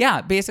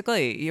 Yeah,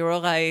 basically, you were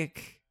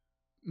like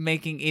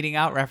making eating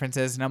out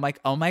references, and I'm like,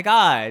 oh my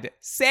god,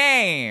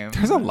 same.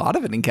 There's a lot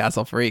of it in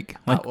Castle Freak.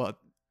 Like, well,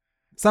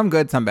 some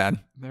good, some bad.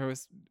 There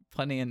was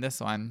plenty in this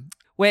one.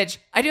 Which,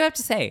 I do have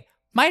to say,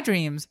 my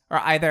dreams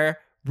are either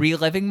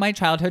reliving my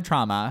childhood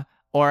trauma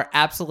or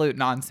absolute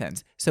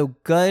nonsense. So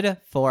good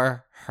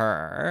for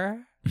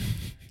her.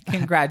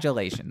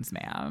 Congratulations,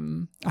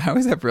 ma'am. I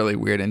always have really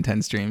weird,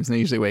 intense dreams, and I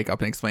usually wake up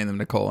and explain them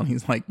to Cole, and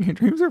he's like, your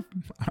dreams are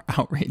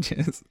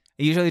outrageous.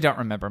 I usually don't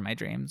remember my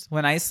dreams.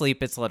 When I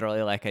sleep, it's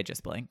literally like I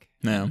just blink.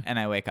 No. And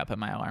I wake up and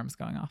my alarm's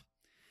going off.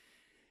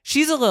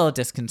 She's a little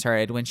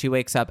disconcerted when she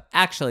wakes up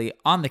actually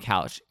on the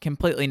couch,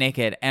 completely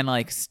naked and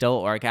like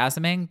still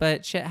orgasming,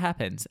 but shit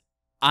happens.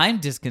 I'm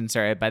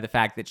disconcerted by the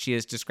fact that she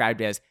is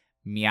described as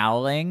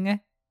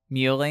mewling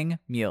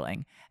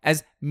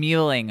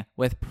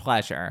with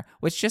pleasure,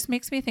 which just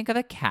makes me think of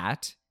a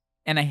cat,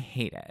 and I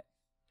hate it.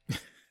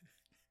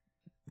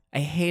 I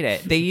hate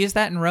it. They use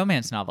that in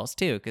romance novels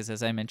too, because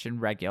as I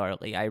mentioned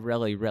regularly, I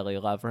really, really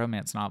love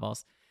romance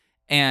novels.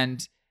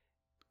 And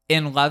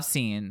in love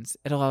scenes,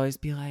 it'll always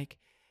be like,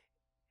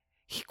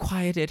 he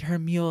quieted her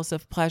mules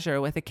of pleasure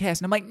with a kiss.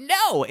 And I'm like,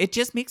 no, it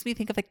just makes me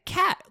think of a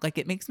cat. Like,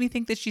 it makes me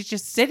think that she's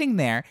just sitting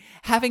there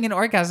having an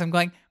orgasm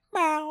going,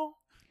 meow,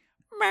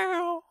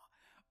 meow,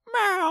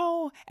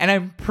 meow. And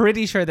I'm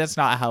pretty sure that's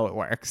not how it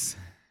works.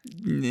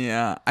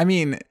 Yeah. I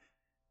mean,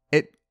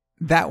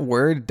 that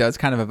word does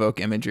kind of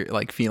evoke imagery,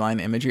 like feline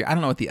imagery. I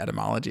don't know what the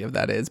etymology of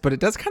that is, but it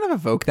does kind of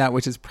evoke that,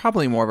 which is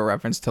probably more of a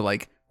reference to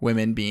like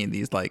women being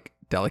these like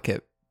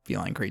delicate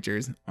feline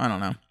creatures. I don't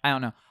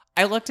know.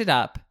 I looked it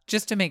up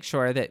just to make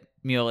sure that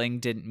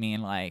mewling didn't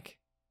mean like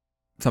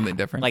something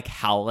different, like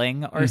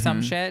howling or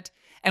some shit.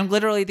 And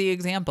literally the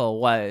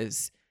example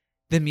was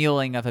the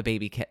mewling of a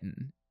baby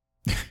kitten.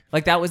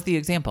 Like that was the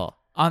example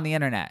on the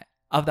internet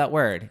of that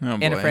word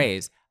in a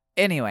phrase.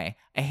 Anyway,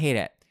 I hate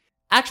it.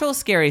 Actual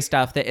scary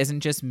stuff that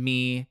isn't just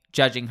me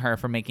judging her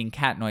for making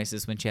cat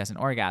noises when she has an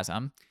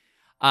orgasm.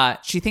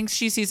 She thinks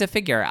she sees a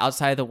figure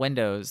outside the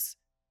windows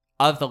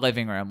of the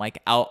living room, like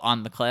out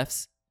on the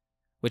cliffs,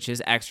 which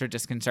is extra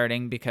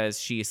disconcerting because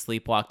she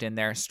sleepwalked in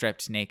there,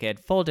 stripped naked,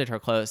 folded her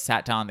clothes,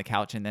 sat down on the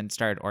couch, and then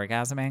started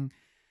orgasming.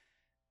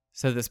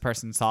 So this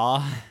person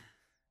saw.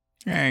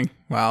 Hey,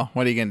 well,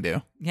 what are you going to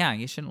do? Yeah,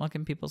 you shouldn't look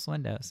in people's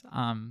windows.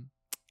 I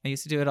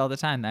used to do it all the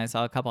time. I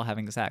saw a couple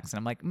having sex, and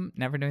I'm like,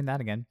 never doing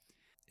that again.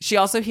 She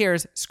also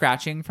hears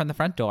scratching from the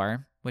front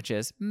door, which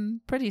is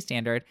pretty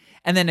standard,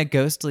 and then a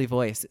ghostly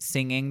voice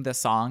singing the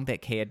song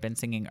that Kay had been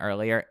singing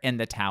earlier in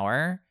the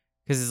tower,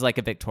 because it's like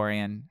a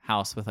Victorian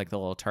house with like the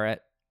little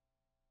turret.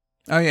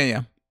 Oh,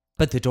 yeah.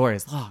 But the door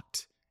is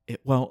locked.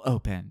 It won't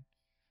open.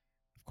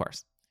 Of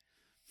course.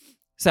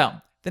 So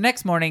the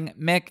next morning,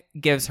 Mick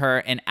gives her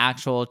an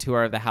actual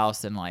tour of the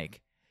house and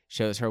like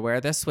shows her where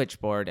the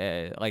switchboard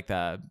is, like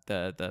the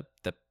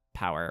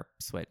power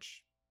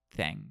switch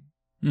thing.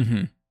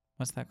 Mm-hmm.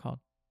 What's that called?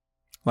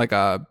 Like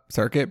a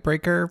circuit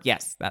breaker?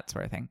 Yes, that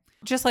sort of thing.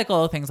 Just like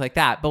little things like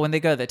that. But when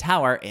they go to the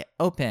tower, it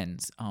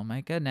opens. Oh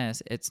my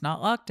goodness, it's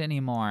not locked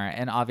anymore.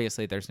 And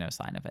obviously there's no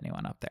sign of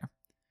anyone up there.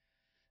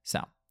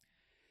 So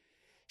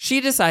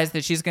she decides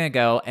that she's going to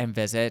go and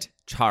visit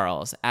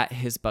Charles at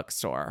his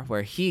bookstore,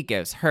 where he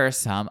gives her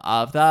some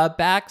of the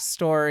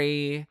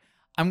backstory.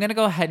 I'm going to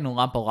go ahead and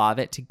lump a lot of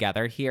it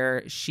together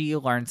here. She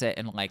learns it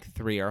in like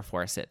 3 or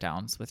 4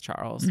 sit-downs with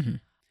Charles. Mm-hmm.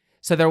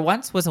 So there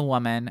once was a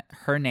woman.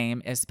 Her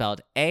name is spelled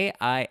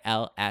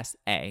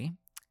Ailsa.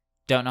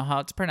 Don't know how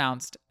it's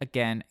pronounced.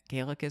 Again,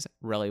 Gaelic is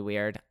really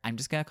weird. I'm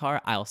just going to call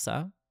her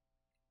Ailsa.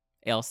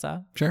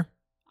 Ailsa? Sure.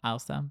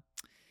 Ailsa.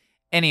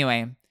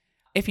 Anyway,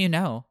 if you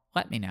know,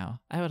 let me know.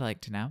 I would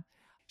like to know.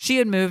 She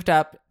had moved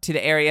up to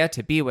the area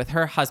to be with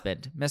her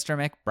husband, Mr.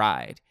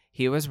 McBride.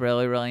 He was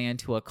really, really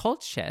into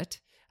occult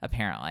shit,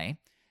 apparently.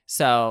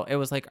 So it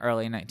was like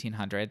early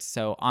 1900s.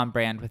 So on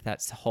brand with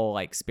that whole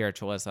like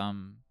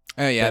spiritualism.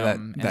 Oh, yeah,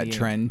 that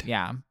trend.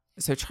 Yeah.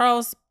 So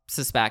Charles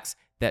suspects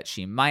that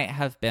she might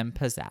have been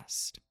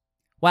possessed.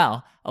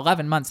 Well,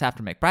 11 months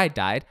after McBride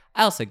died,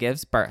 Ailsa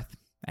gives birth.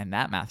 And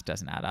that math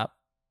doesn't add up.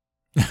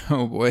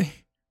 Oh, boy.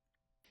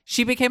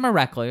 She became a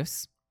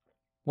recluse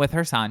with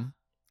her son.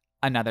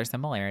 Another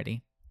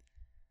similarity.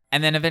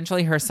 And then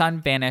eventually her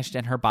son vanished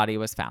and her body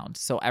was found.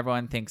 So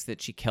everyone thinks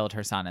that she killed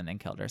her son and then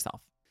killed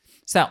herself.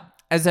 So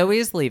as Zoe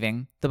is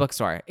leaving the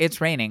bookstore, it's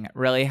raining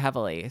really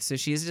heavily. So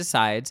she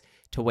decides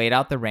to wait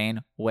out the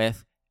rain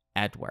with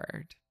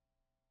Edward,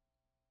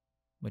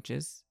 which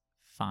is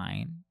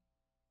fine.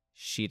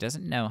 She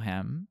doesn't know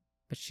him,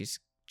 but she's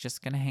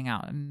just going to hang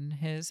out in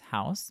his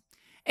house.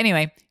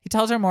 Anyway, he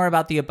tells her more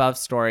about the above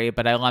story,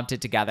 but I lumped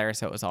it together,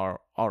 so it was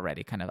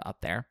already kind of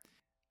up there.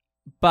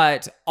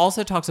 But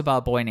also talks about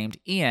a boy named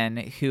Ian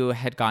who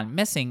had gone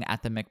missing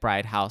at the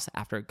McBride house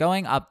after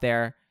going up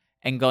there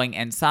and going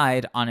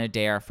inside on a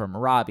dare from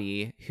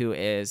Robbie, who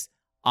is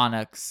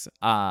Onyx's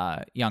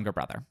younger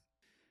brother.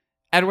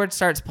 Edward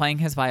starts playing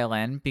his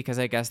violin because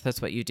I guess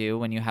that's what you do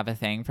when you have a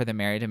thing for the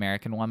married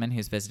American woman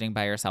who's visiting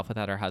by herself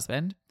without her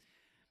husband.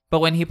 But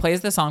when he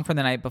plays the song from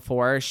the night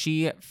before,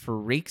 she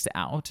freaks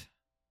out.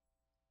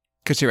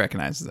 Because she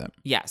recognizes it.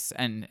 Yes,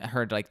 and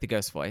heard like the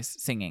ghost voice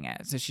singing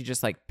it. So she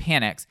just like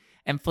panics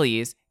and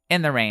flees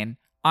in the rain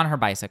on her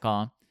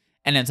bicycle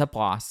and ends up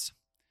lost.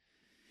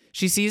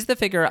 She sees the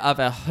figure of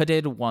a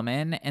hooded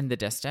woman in the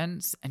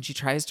distance and she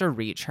tries to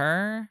reach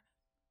her.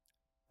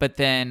 But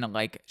then,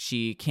 like,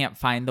 she can't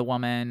find the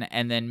woman.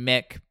 And then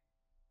Mick,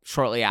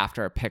 shortly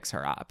after, picks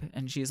her up.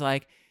 And she's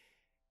like,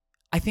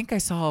 I think I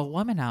saw a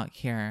woman out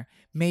here.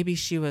 Maybe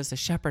she was a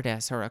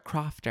shepherdess or a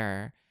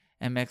crofter.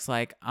 And Mick's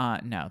like,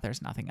 no,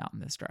 there's nothing out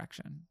in this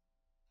direction.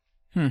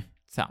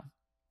 So,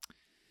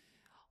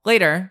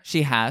 later,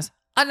 she has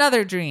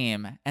another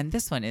dream. And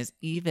this one is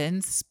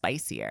even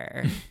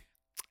spicier.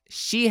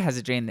 She has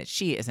a dream that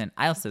she is in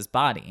Ailsa's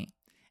body.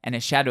 And a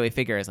shadowy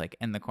figure is like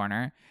in the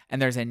corner. And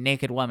there's a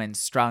naked woman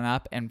strung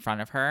up in front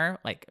of her,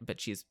 like,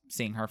 but she's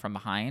seeing her from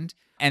behind.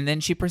 And then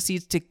she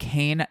proceeds to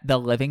cane the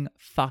living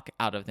fuck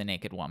out of the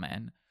naked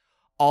woman.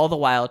 All the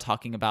while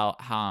talking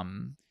about, how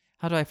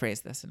do I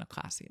phrase this in a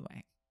classy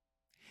way?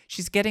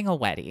 She's getting a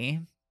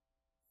wetty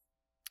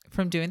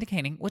from doing the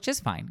caning, which is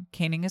fine.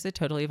 Caning is a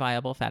totally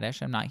viable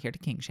fetish. I'm not here to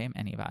kink shame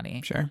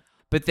anybody. Sure.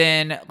 But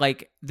then,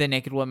 like, the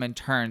naked woman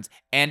turns,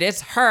 and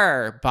it's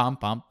her! Bum,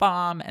 bum,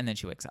 bum. And then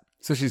she wakes up.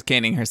 So she's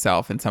caning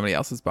herself in somebody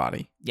else's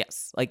body.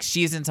 Yes. Like,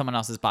 she's in someone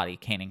else's body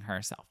caning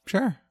herself.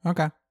 Sure.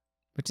 Okay.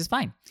 Which is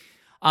fine.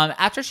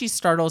 After she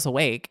startles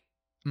awake,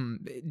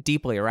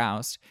 deeply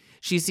aroused,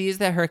 she sees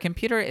that her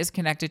computer is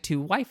connected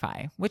to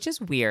Wi-Fi, which is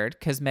weird,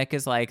 because Mick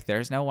is like,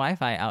 there's no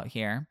Wi-Fi out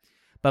here.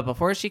 But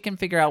before she can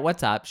figure out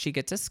what's up, she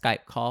gets a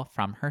Skype call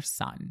from her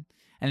son.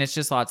 And it's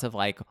just lots of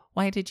like,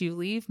 why did you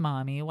leave,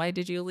 mommy? Why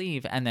did you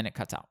leave? And then it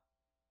cuts out.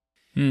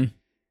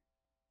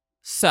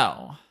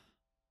 So,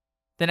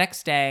 the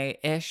next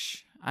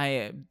day-ish,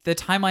 the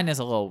timeline is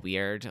a little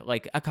weird.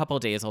 Like, a couple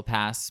days will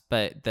pass,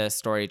 but the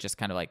story just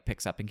kind of like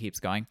picks up and keeps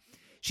going.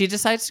 She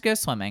decides to go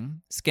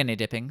swimming, skinny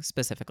dipping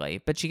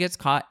specifically, but she gets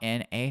caught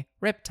in a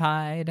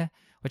riptide,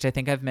 which I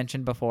think I've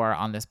mentioned before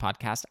on this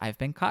podcast. I've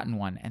been caught in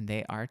one, and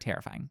they are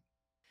terrifying.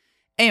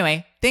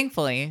 Anyway,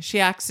 thankfully, she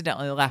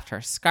accidentally left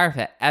her scarf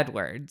at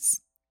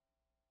Edward's.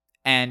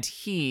 And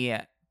he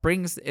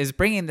is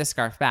bringing the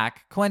scarf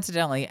back,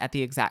 coincidentally, at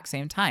the exact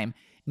same time,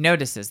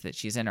 notices that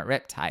she's in a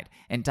riptide,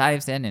 and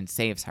dives in and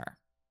saves her.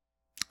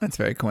 That's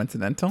very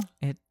coincidental.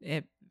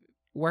 It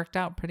worked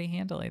out pretty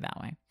handily that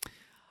way.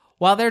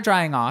 While they're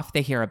drying off,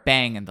 they hear a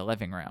bang in the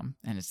living room,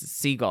 and it's a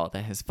seagull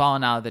that has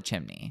fallen out of the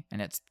chimney,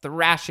 and it's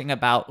thrashing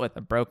about with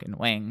a broken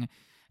wing.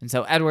 And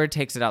so Edward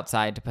takes it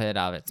outside to put it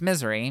out of its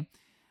misery.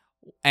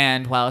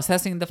 And while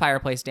assessing the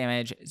fireplace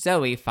damage,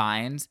 Zoe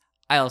finds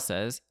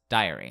Ilsa's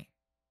diary,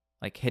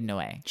 like hidden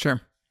away. Sure.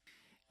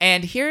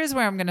 And here is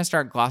where I'm going to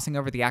start glossing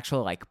over the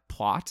actual like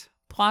plot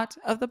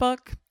of the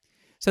book.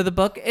 So the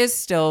book is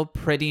still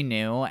pretty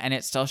new, and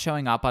it's still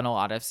showing up on a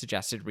lot of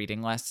suggested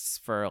reading lists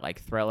for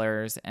like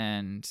thrillers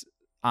and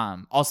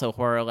also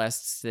horror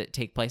lists that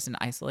take place in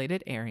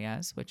isolated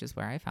areas, which is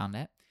where I found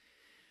it.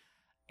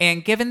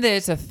 And given that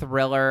it's a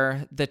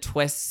thriller, the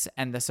twists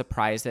and the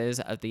surprises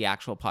of the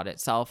actual plot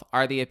itself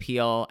are the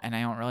appeal, and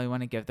I don't really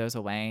want to give those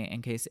away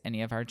in case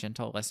any of our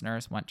gentle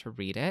listeners want to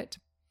read it.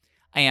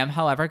 I am,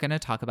 however, going to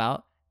talk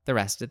about the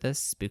rest of the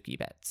spooky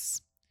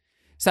bits.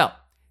 So,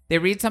 they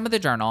read some of the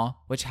journal,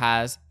 which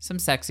has some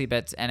sexy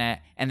bits in it,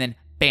 and then,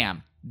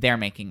 bam, they're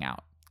making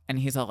out. And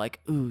he's all like,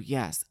 ooh,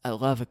 yes, I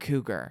love a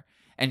cougar.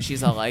 And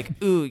she's all like,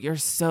 ooh, you're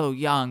so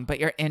young, but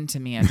you're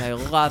into me, and I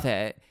love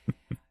it.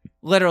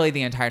 Literally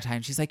the entire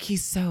time, she's like,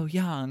 he's so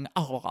young.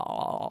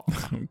 Oh,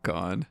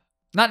 God.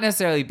 Not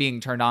necessarily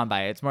being turned on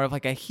by it. It's more of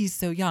like a, he's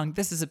so young,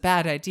 this is a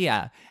bad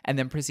idea. And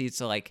then proceeds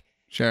to like,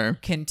 sure,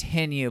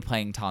 continue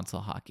playing tonsil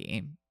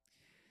hockey.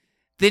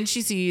 Then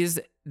she sees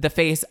the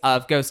face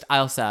of Ghost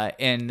Ilsa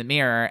in the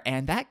mirror,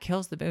 and that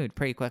kills the mood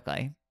pretty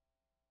quickly.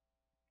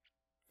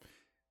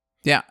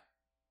 Yeah.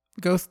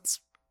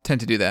 Ghosts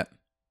tend to do that.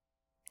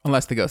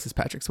 Unless the ghost is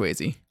Patrick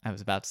Swayze. I was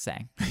about to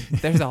say.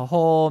 There's a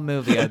whole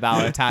movie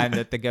about a time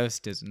that the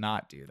ghost does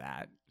not do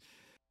that.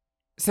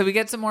 So we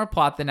get some more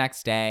plot the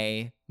next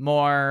day.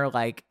 More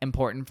like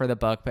important for the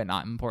book, but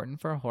not important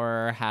for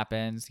horror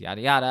happens, yada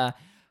yada.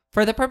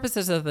 For the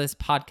purposes of this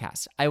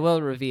podcast, I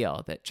will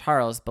reveal that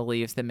Charles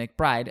believes that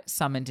McBride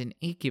summoned an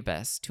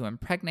incubus to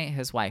impregnate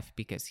his wife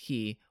because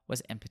he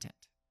was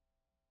impotent.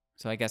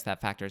 So I guess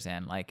that factors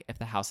in, like, if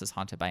the house is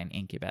haunted by an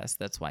incubus,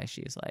 that's why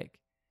she's like...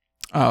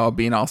 Oh,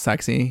 being all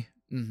sexy.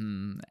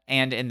 Mm-hmm.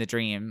 And in the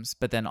dreams,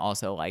 but then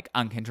also, like,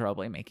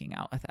 uncontrollably making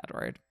out with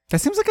Edward.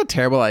 That seems like a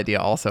terrible idea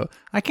also.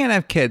 I can't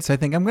have kids, so I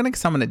think I'm going to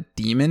summon a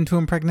demon to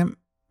impregnate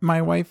my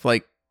wife.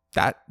 Like,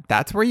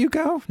 that's where you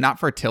go? Not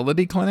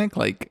fertility clinic?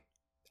 Like...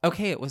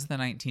 Okay, it was the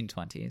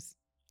 1920s.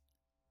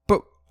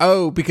 But,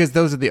 oh, because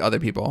those are the other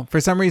people.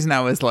 For some reason, I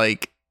was,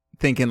 like,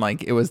 thinking,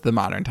 like, it was the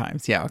modern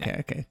times. Yeah,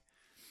 okay.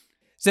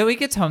 Zoe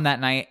gets home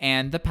that night,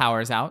 and the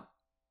power's out.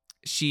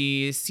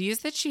 She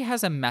sees that she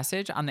has a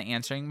message on the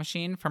answering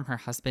machine from her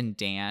husband,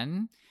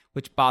 Dan,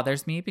 which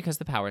bothers me because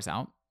the power's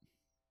out.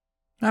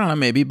 I don't know,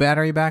 maybe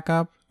battery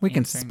backup? We can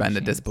Answering suspend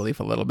a machines. disbelief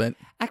a little bit.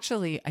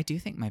 Actually, I do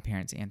think my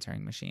parents'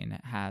 answering machine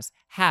has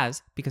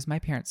because my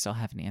parents still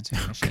have an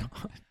answering machine,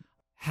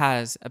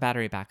 has a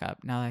battery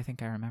backup. Now that I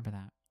think I remember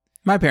that.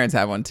 My parents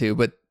have one too,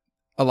 but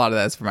a lot of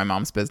that's for my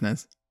mom's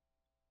business.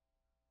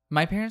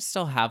 My parents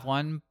still have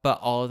one, but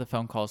all of the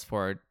phone calls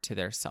forward to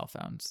their cell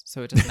phones.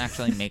 So it doesn't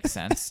actually make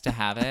sense to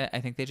have it. I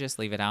think they just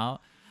leave it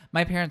out.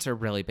 My parents are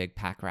really big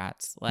pack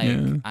rats. Like,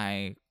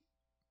 yeah.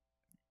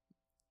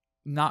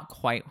 Not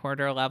quite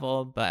hoarder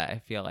level, but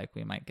I feel like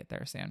we might get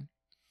there soon.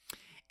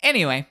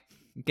 Anyway,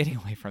 getting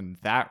away from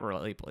that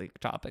really bleak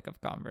topic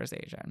of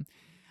conversation.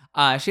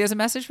 She has a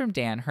message from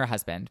Dan, her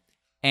husband.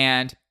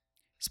 And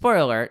spoiler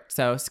alert,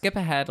 so skip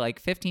ahead like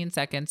 15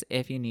 seconds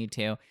if you need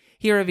to.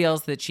 He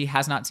reveals that she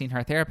has not seen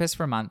her therapist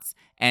for months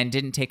and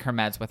didn't take her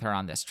meds with her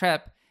on this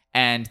trip.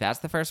 And that's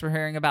the first we're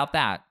hearing about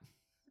that.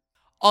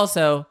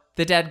 Also,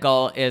 the dead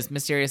gull is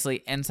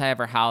mysteriously inside of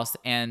her house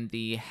and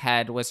the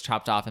head was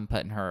chopped off and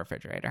put in her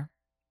refrigerator.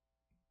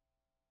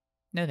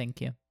 No,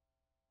 thank you.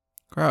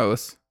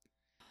 Gross.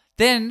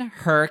 Then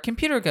her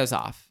computer goes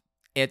off.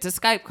 It's a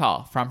Skype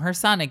call from her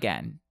son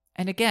again.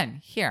 And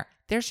again, here,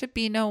 there should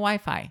be no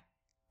Wi-Fi.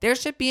 There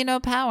should be no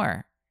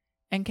power.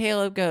 And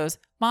Caleb goes,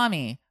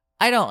 Mommy,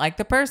 I don't like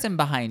the person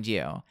behind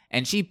you.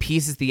 And she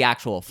pieces the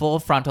actual full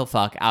frontal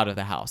fuck out of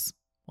the house.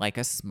 Like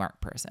a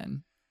smart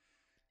person.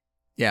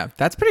 Yeah,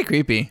 that's pretty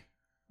creepy.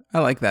 I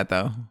like that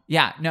though.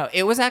 Yeah, no,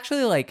 it was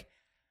actually like,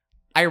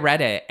 I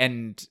read it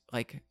and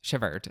like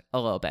shivered a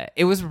little bit.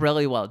 It was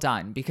really well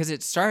done because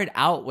it started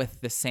out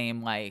with the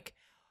same like,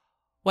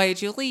 why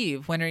did you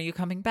leave? When are you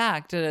coming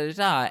back? Da, da, da,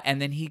 da.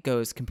 And then he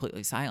goes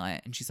completely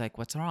silent. And she's like,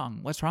 what's wrong?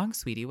 What's wrong,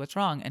 sweetie? What's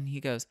wrong? And he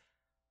goes,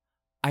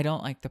 I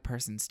don't like the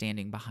person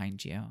standing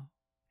behind you.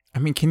 I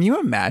mean, can you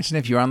imagine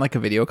if you were on like a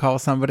video call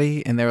with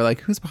somebody and they were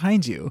like, who's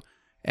behind you?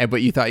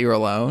 But you thought you were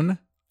alone?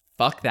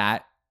 Fuck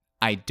that.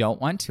 I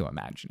don't want to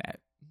imagine it.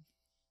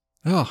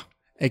 Oh,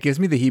 it gives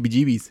me the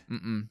heebie-jeebies.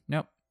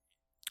 Nope.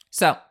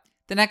 So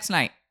the next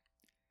night,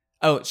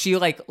 she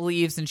like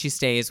leaves and she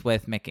stays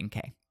with Mick and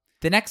Kay.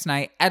 The next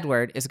night,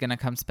 Edward is going to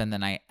come spend the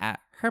night at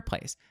her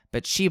place,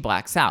 but she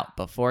blacks out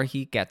before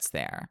he gets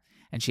there.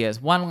 And she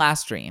has one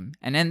last dream.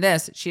 And in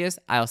this, she is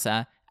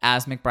Elsa,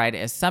 as McBride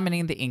is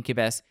summoning the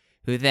incubus,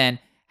 who then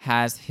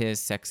has his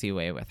sexy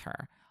way with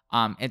her.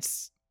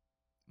 It's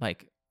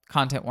like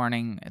content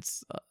warning.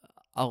 It's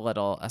a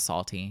little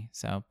assaulty,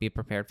 so be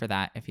prepared for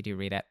that if you do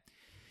read it.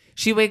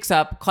 She wakes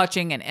up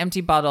clutching an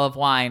empty bottle of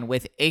wine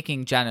with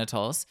aching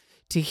genitals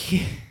to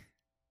hear...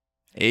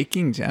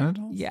 Aching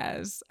genitals?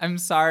 Yes. I'm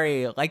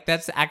sorry. Like,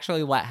 that's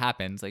actually what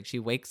happens. Like, she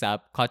wakes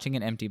up clutching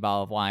an empty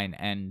bottle of wine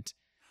and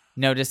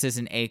notices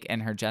an ache in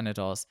her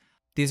genitals.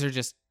 These are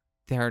just,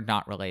 they're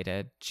not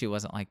related. She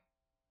wasn't, like,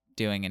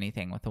 doing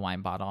anything with the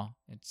wine bottle.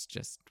 It's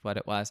just what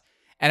it was.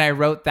 And I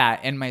wrote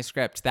that in my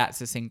script that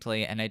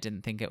succinctly, and I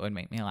didn't think it would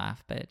make me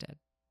laugh, but it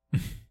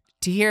did.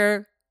 To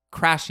hear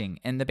crashing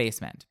in the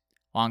basement.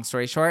 Long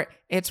story short,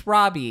 it's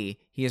Robbie.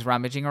 He is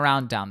rummaging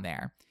around down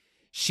there.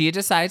 She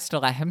decides to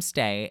let him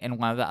stay in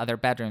one of the other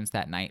bedrooms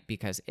that night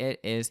because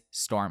it is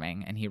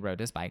storming, and he rode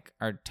his bike,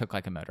 or took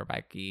like a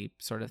motorbike-y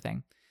sort of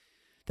thing.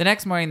 The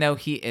next morning, though,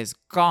 he is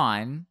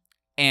gone,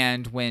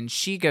 and when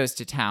she goes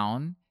to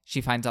town, she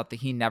finds out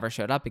that he never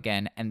showed up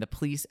again, and the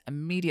police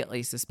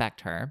immediately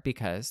suspect her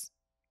because,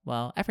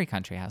 well, every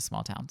country has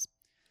small towns.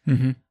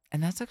 Mm-hmm.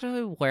 And that's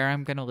actually where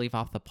I'm going to leave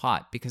off the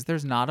plot, because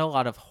there's not a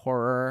lot of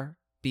horror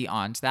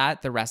beyond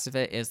that. The rest of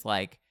it is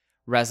like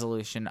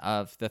resolution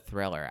of the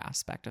thriller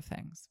aspect of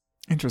things.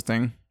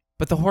 Interesting.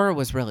 But the horror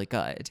was really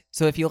good.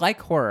 So if you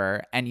like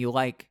horror and you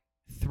like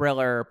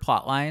thriller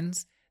plot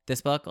lines,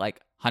 this book,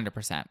 like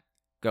 100%,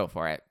 go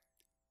for it.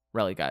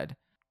 Really good.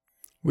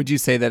 Would you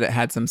say that it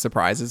had some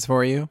surprises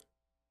for you?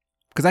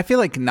 Because I feel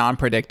like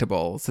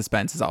non-predictable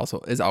suspense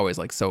is always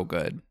like so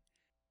good.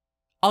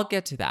 I'll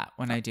get to that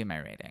when I do my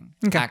rating.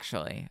 Okay.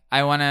 Actually,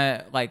 I want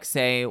to like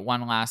say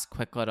one last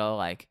quick little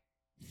like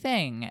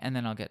thing, and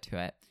then I'll get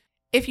to it.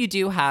 If you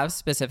do have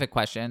specific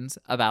questions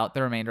about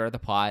the remainder of the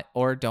plot,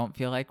 or don't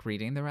feel like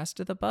reading the rest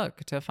of the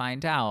book to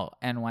find out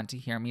and want to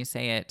hear me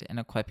say it in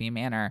a quippy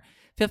manner,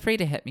 feel free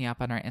to hit me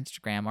up on our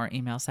Instagram or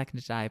email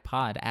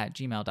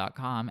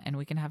secondtodiepod@gmail.com, and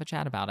we can have a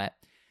chat about it.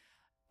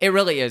 It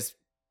really is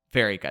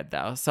very good,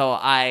 though. So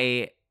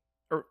I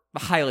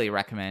highly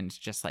recommend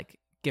just like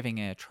giving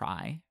it a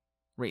try,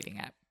 reading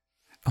it.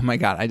 Oh my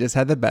God, I just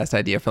had the best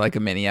idea for like a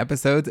mini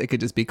episode. It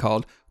could just be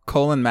called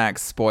Cole and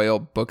Max Spoil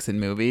Books and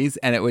Movies,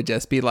 and it would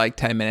just be like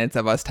 10 minutes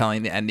of us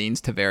telling the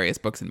endings to various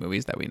books and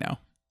movies that we know.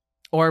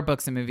 Or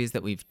books and movies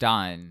that we've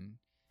done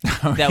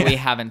we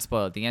haven't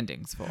spoiled the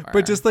endings for.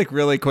 But just like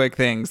really quick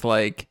things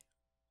like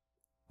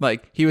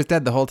he was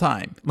dead the whole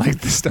time. Like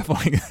the stuff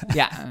like that.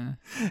 Yeah.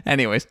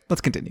 Anyways,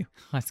 let's continue.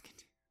 Let's continue.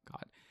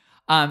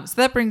 So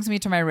that brings me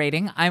to my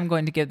rating. I'm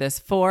going to give this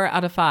 4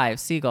 out of 5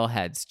 seagull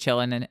heads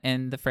chilling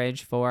in the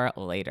fridge for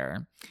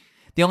later.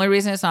 The only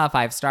reason it's not a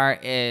 5-star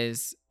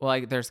is, well,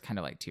 like, there's kind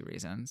of like 2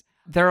 reasons.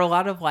 There are a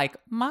lot of like,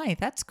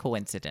 that's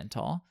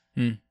coincidental.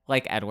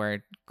 Like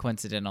Edward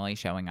coincidentally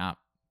showing up,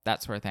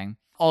 that sort of thing.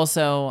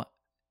 Also,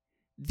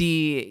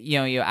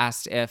 you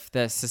asked if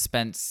the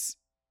suspense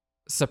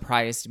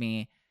surprised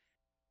me.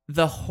 A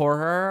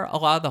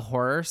lot of the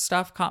horror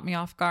stuff caught me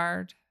off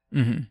guard.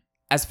 Mm-hmm.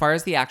 As far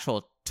as the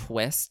actual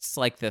twists,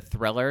 like the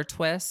thriller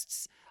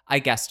twists, I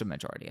guessed a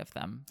majority of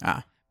them.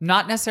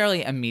 Not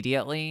necessarily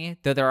immediately,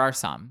 though there are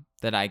some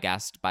that I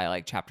guessed by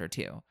like chapter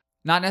 2.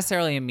 Not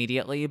necessarily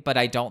immediately, but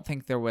I don't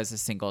think there was a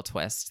single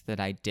twist that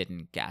I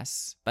didn't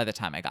guess by the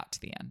time I got to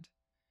the end.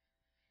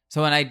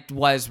 So when I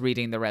was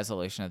reading the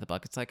resolution of the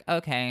book, it's like,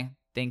 okay,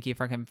 thank you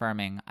for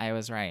confirming I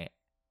was right,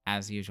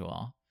 as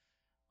usual.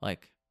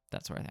 Like,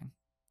 that sort of thing.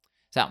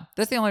 So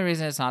that's the only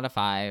reason it's not a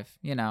 5,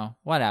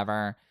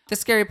 whatever. The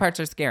scary parts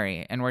are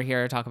scary, and we're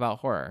here to talk about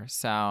horror.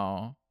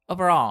 So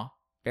overall,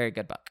 very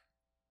good book.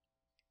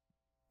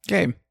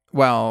 Okay.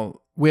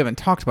 Well, we haven't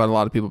talked about a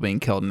lot of people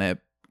being killed in it,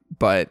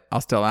 but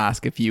I'll still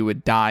ask if you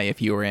would die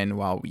if you were in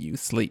while you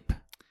sleep.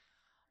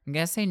 I'm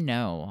going to say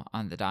no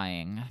on the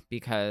dying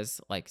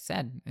because, like I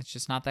said, it's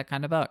just not that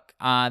kind of book.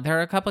 There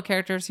are a couple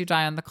characters who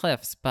die on the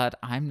cliffs, but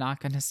I'm not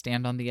going to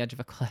stand on the edge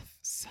of a cliff.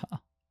 So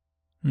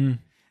I'm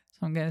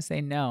going to say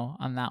no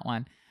on that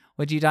one.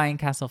 Would you die in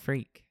Castle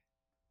Freak?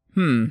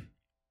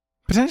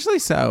 Potentially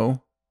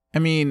so. I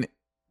mean,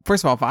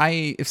 first of all,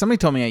 if somebody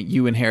told me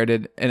you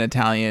inherited an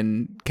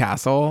Italian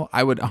castle,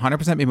 I would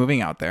 100% be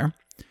moving out there.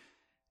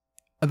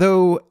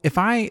 Though,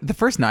 the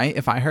first night,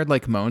 if I heard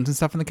like moans and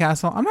stuff in the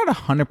castle, I'm not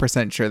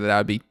 100% sure that I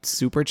would be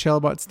super chill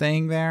about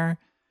staying there.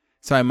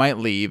 So I might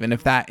leave. And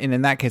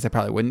in that case, I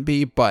probably wouldn't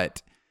be.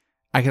 But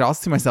I could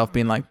also see myself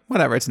being like,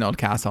 whatever, it's an old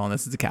castle and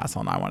this is a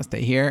castle and I want to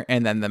stay here.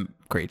 And then the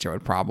creature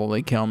would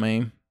probably kill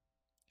me.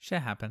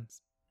 Shit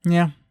happens.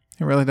 Yeah,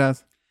 it really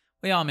does.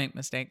 We all make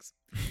mistakes.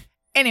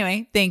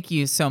 Anyway, thank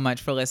you so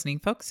much for listening,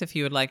 folks. If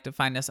you would like to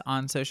find us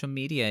on social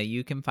media,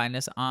 you can find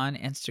us on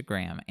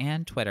Instagram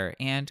and Twitter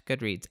and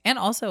Goodreads. And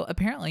also,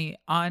 apparently,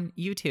 on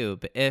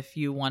YouTube, if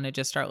you want to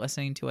just start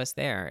listening to us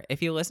there.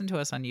 If you listen to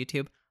us on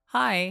YouTube,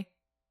 hi.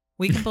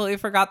 We completely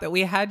forgot that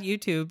we had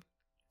YouTube.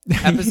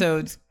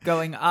 episodes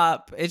going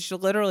up. It's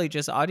literally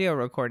just audio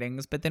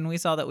recordings. But then we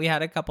saw that we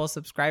had a couple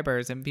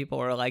subscribers and people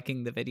were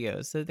liking the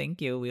videos. So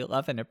thank you. We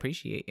love and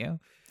appreciate you.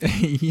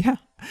 Yeah.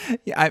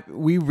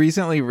 We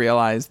recently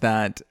realized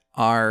that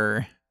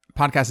our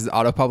podcast is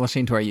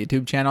auto-publishing to our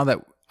YouTube channel that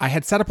I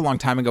had set up a long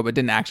time ago, but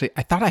I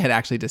thought I had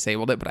actually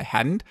disabled it, but I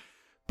hadn't.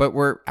 But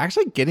we're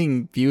actually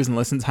getting views and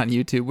listens on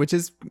YouTube, which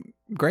is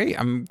great.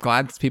 I'm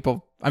glad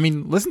people,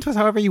 listen to us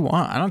however you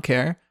want. I don't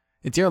care.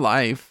 It's your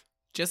life.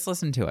 Just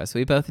listen to us.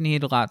 We both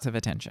need lots of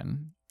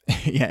attention.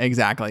 Yeah,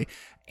 exactly.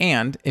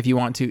 And if you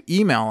want to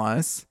email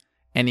us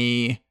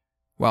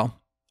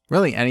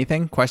really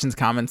anything, questions,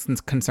 comments,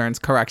 and concerns,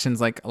 corrections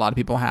like a lot of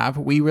people have,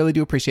 we really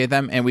do appreciate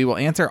them. And we will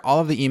answer all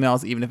of the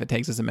emails, even if it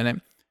takes us a minute.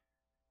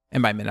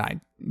 And by minute, I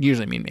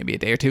usually mean maybe a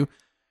day or two.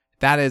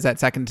 That is at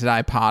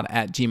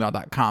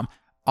secondtodiepod@gmail.com.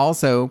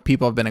 Also,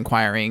 people have been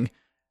inquiring.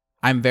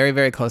 I'm very,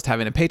 very close to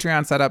having a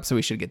Patreon set up, so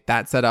we should get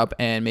that set up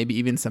and maybe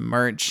even some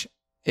merch.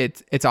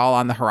 It's all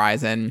on the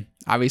horizon.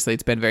 Obviously,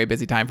 it's been a very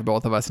busy time for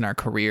both of us in our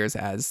careers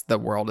as the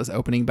world is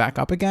opening back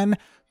up again.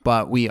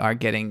 But we are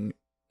getting...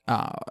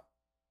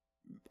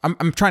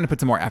 I'm trying to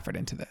put some more effort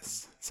into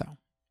this. So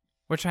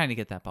we're trying to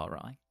get that ball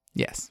rolling.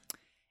 Yes.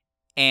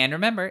 And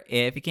remember,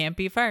 if you can't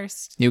be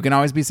first, you can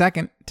always be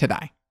second to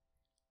die.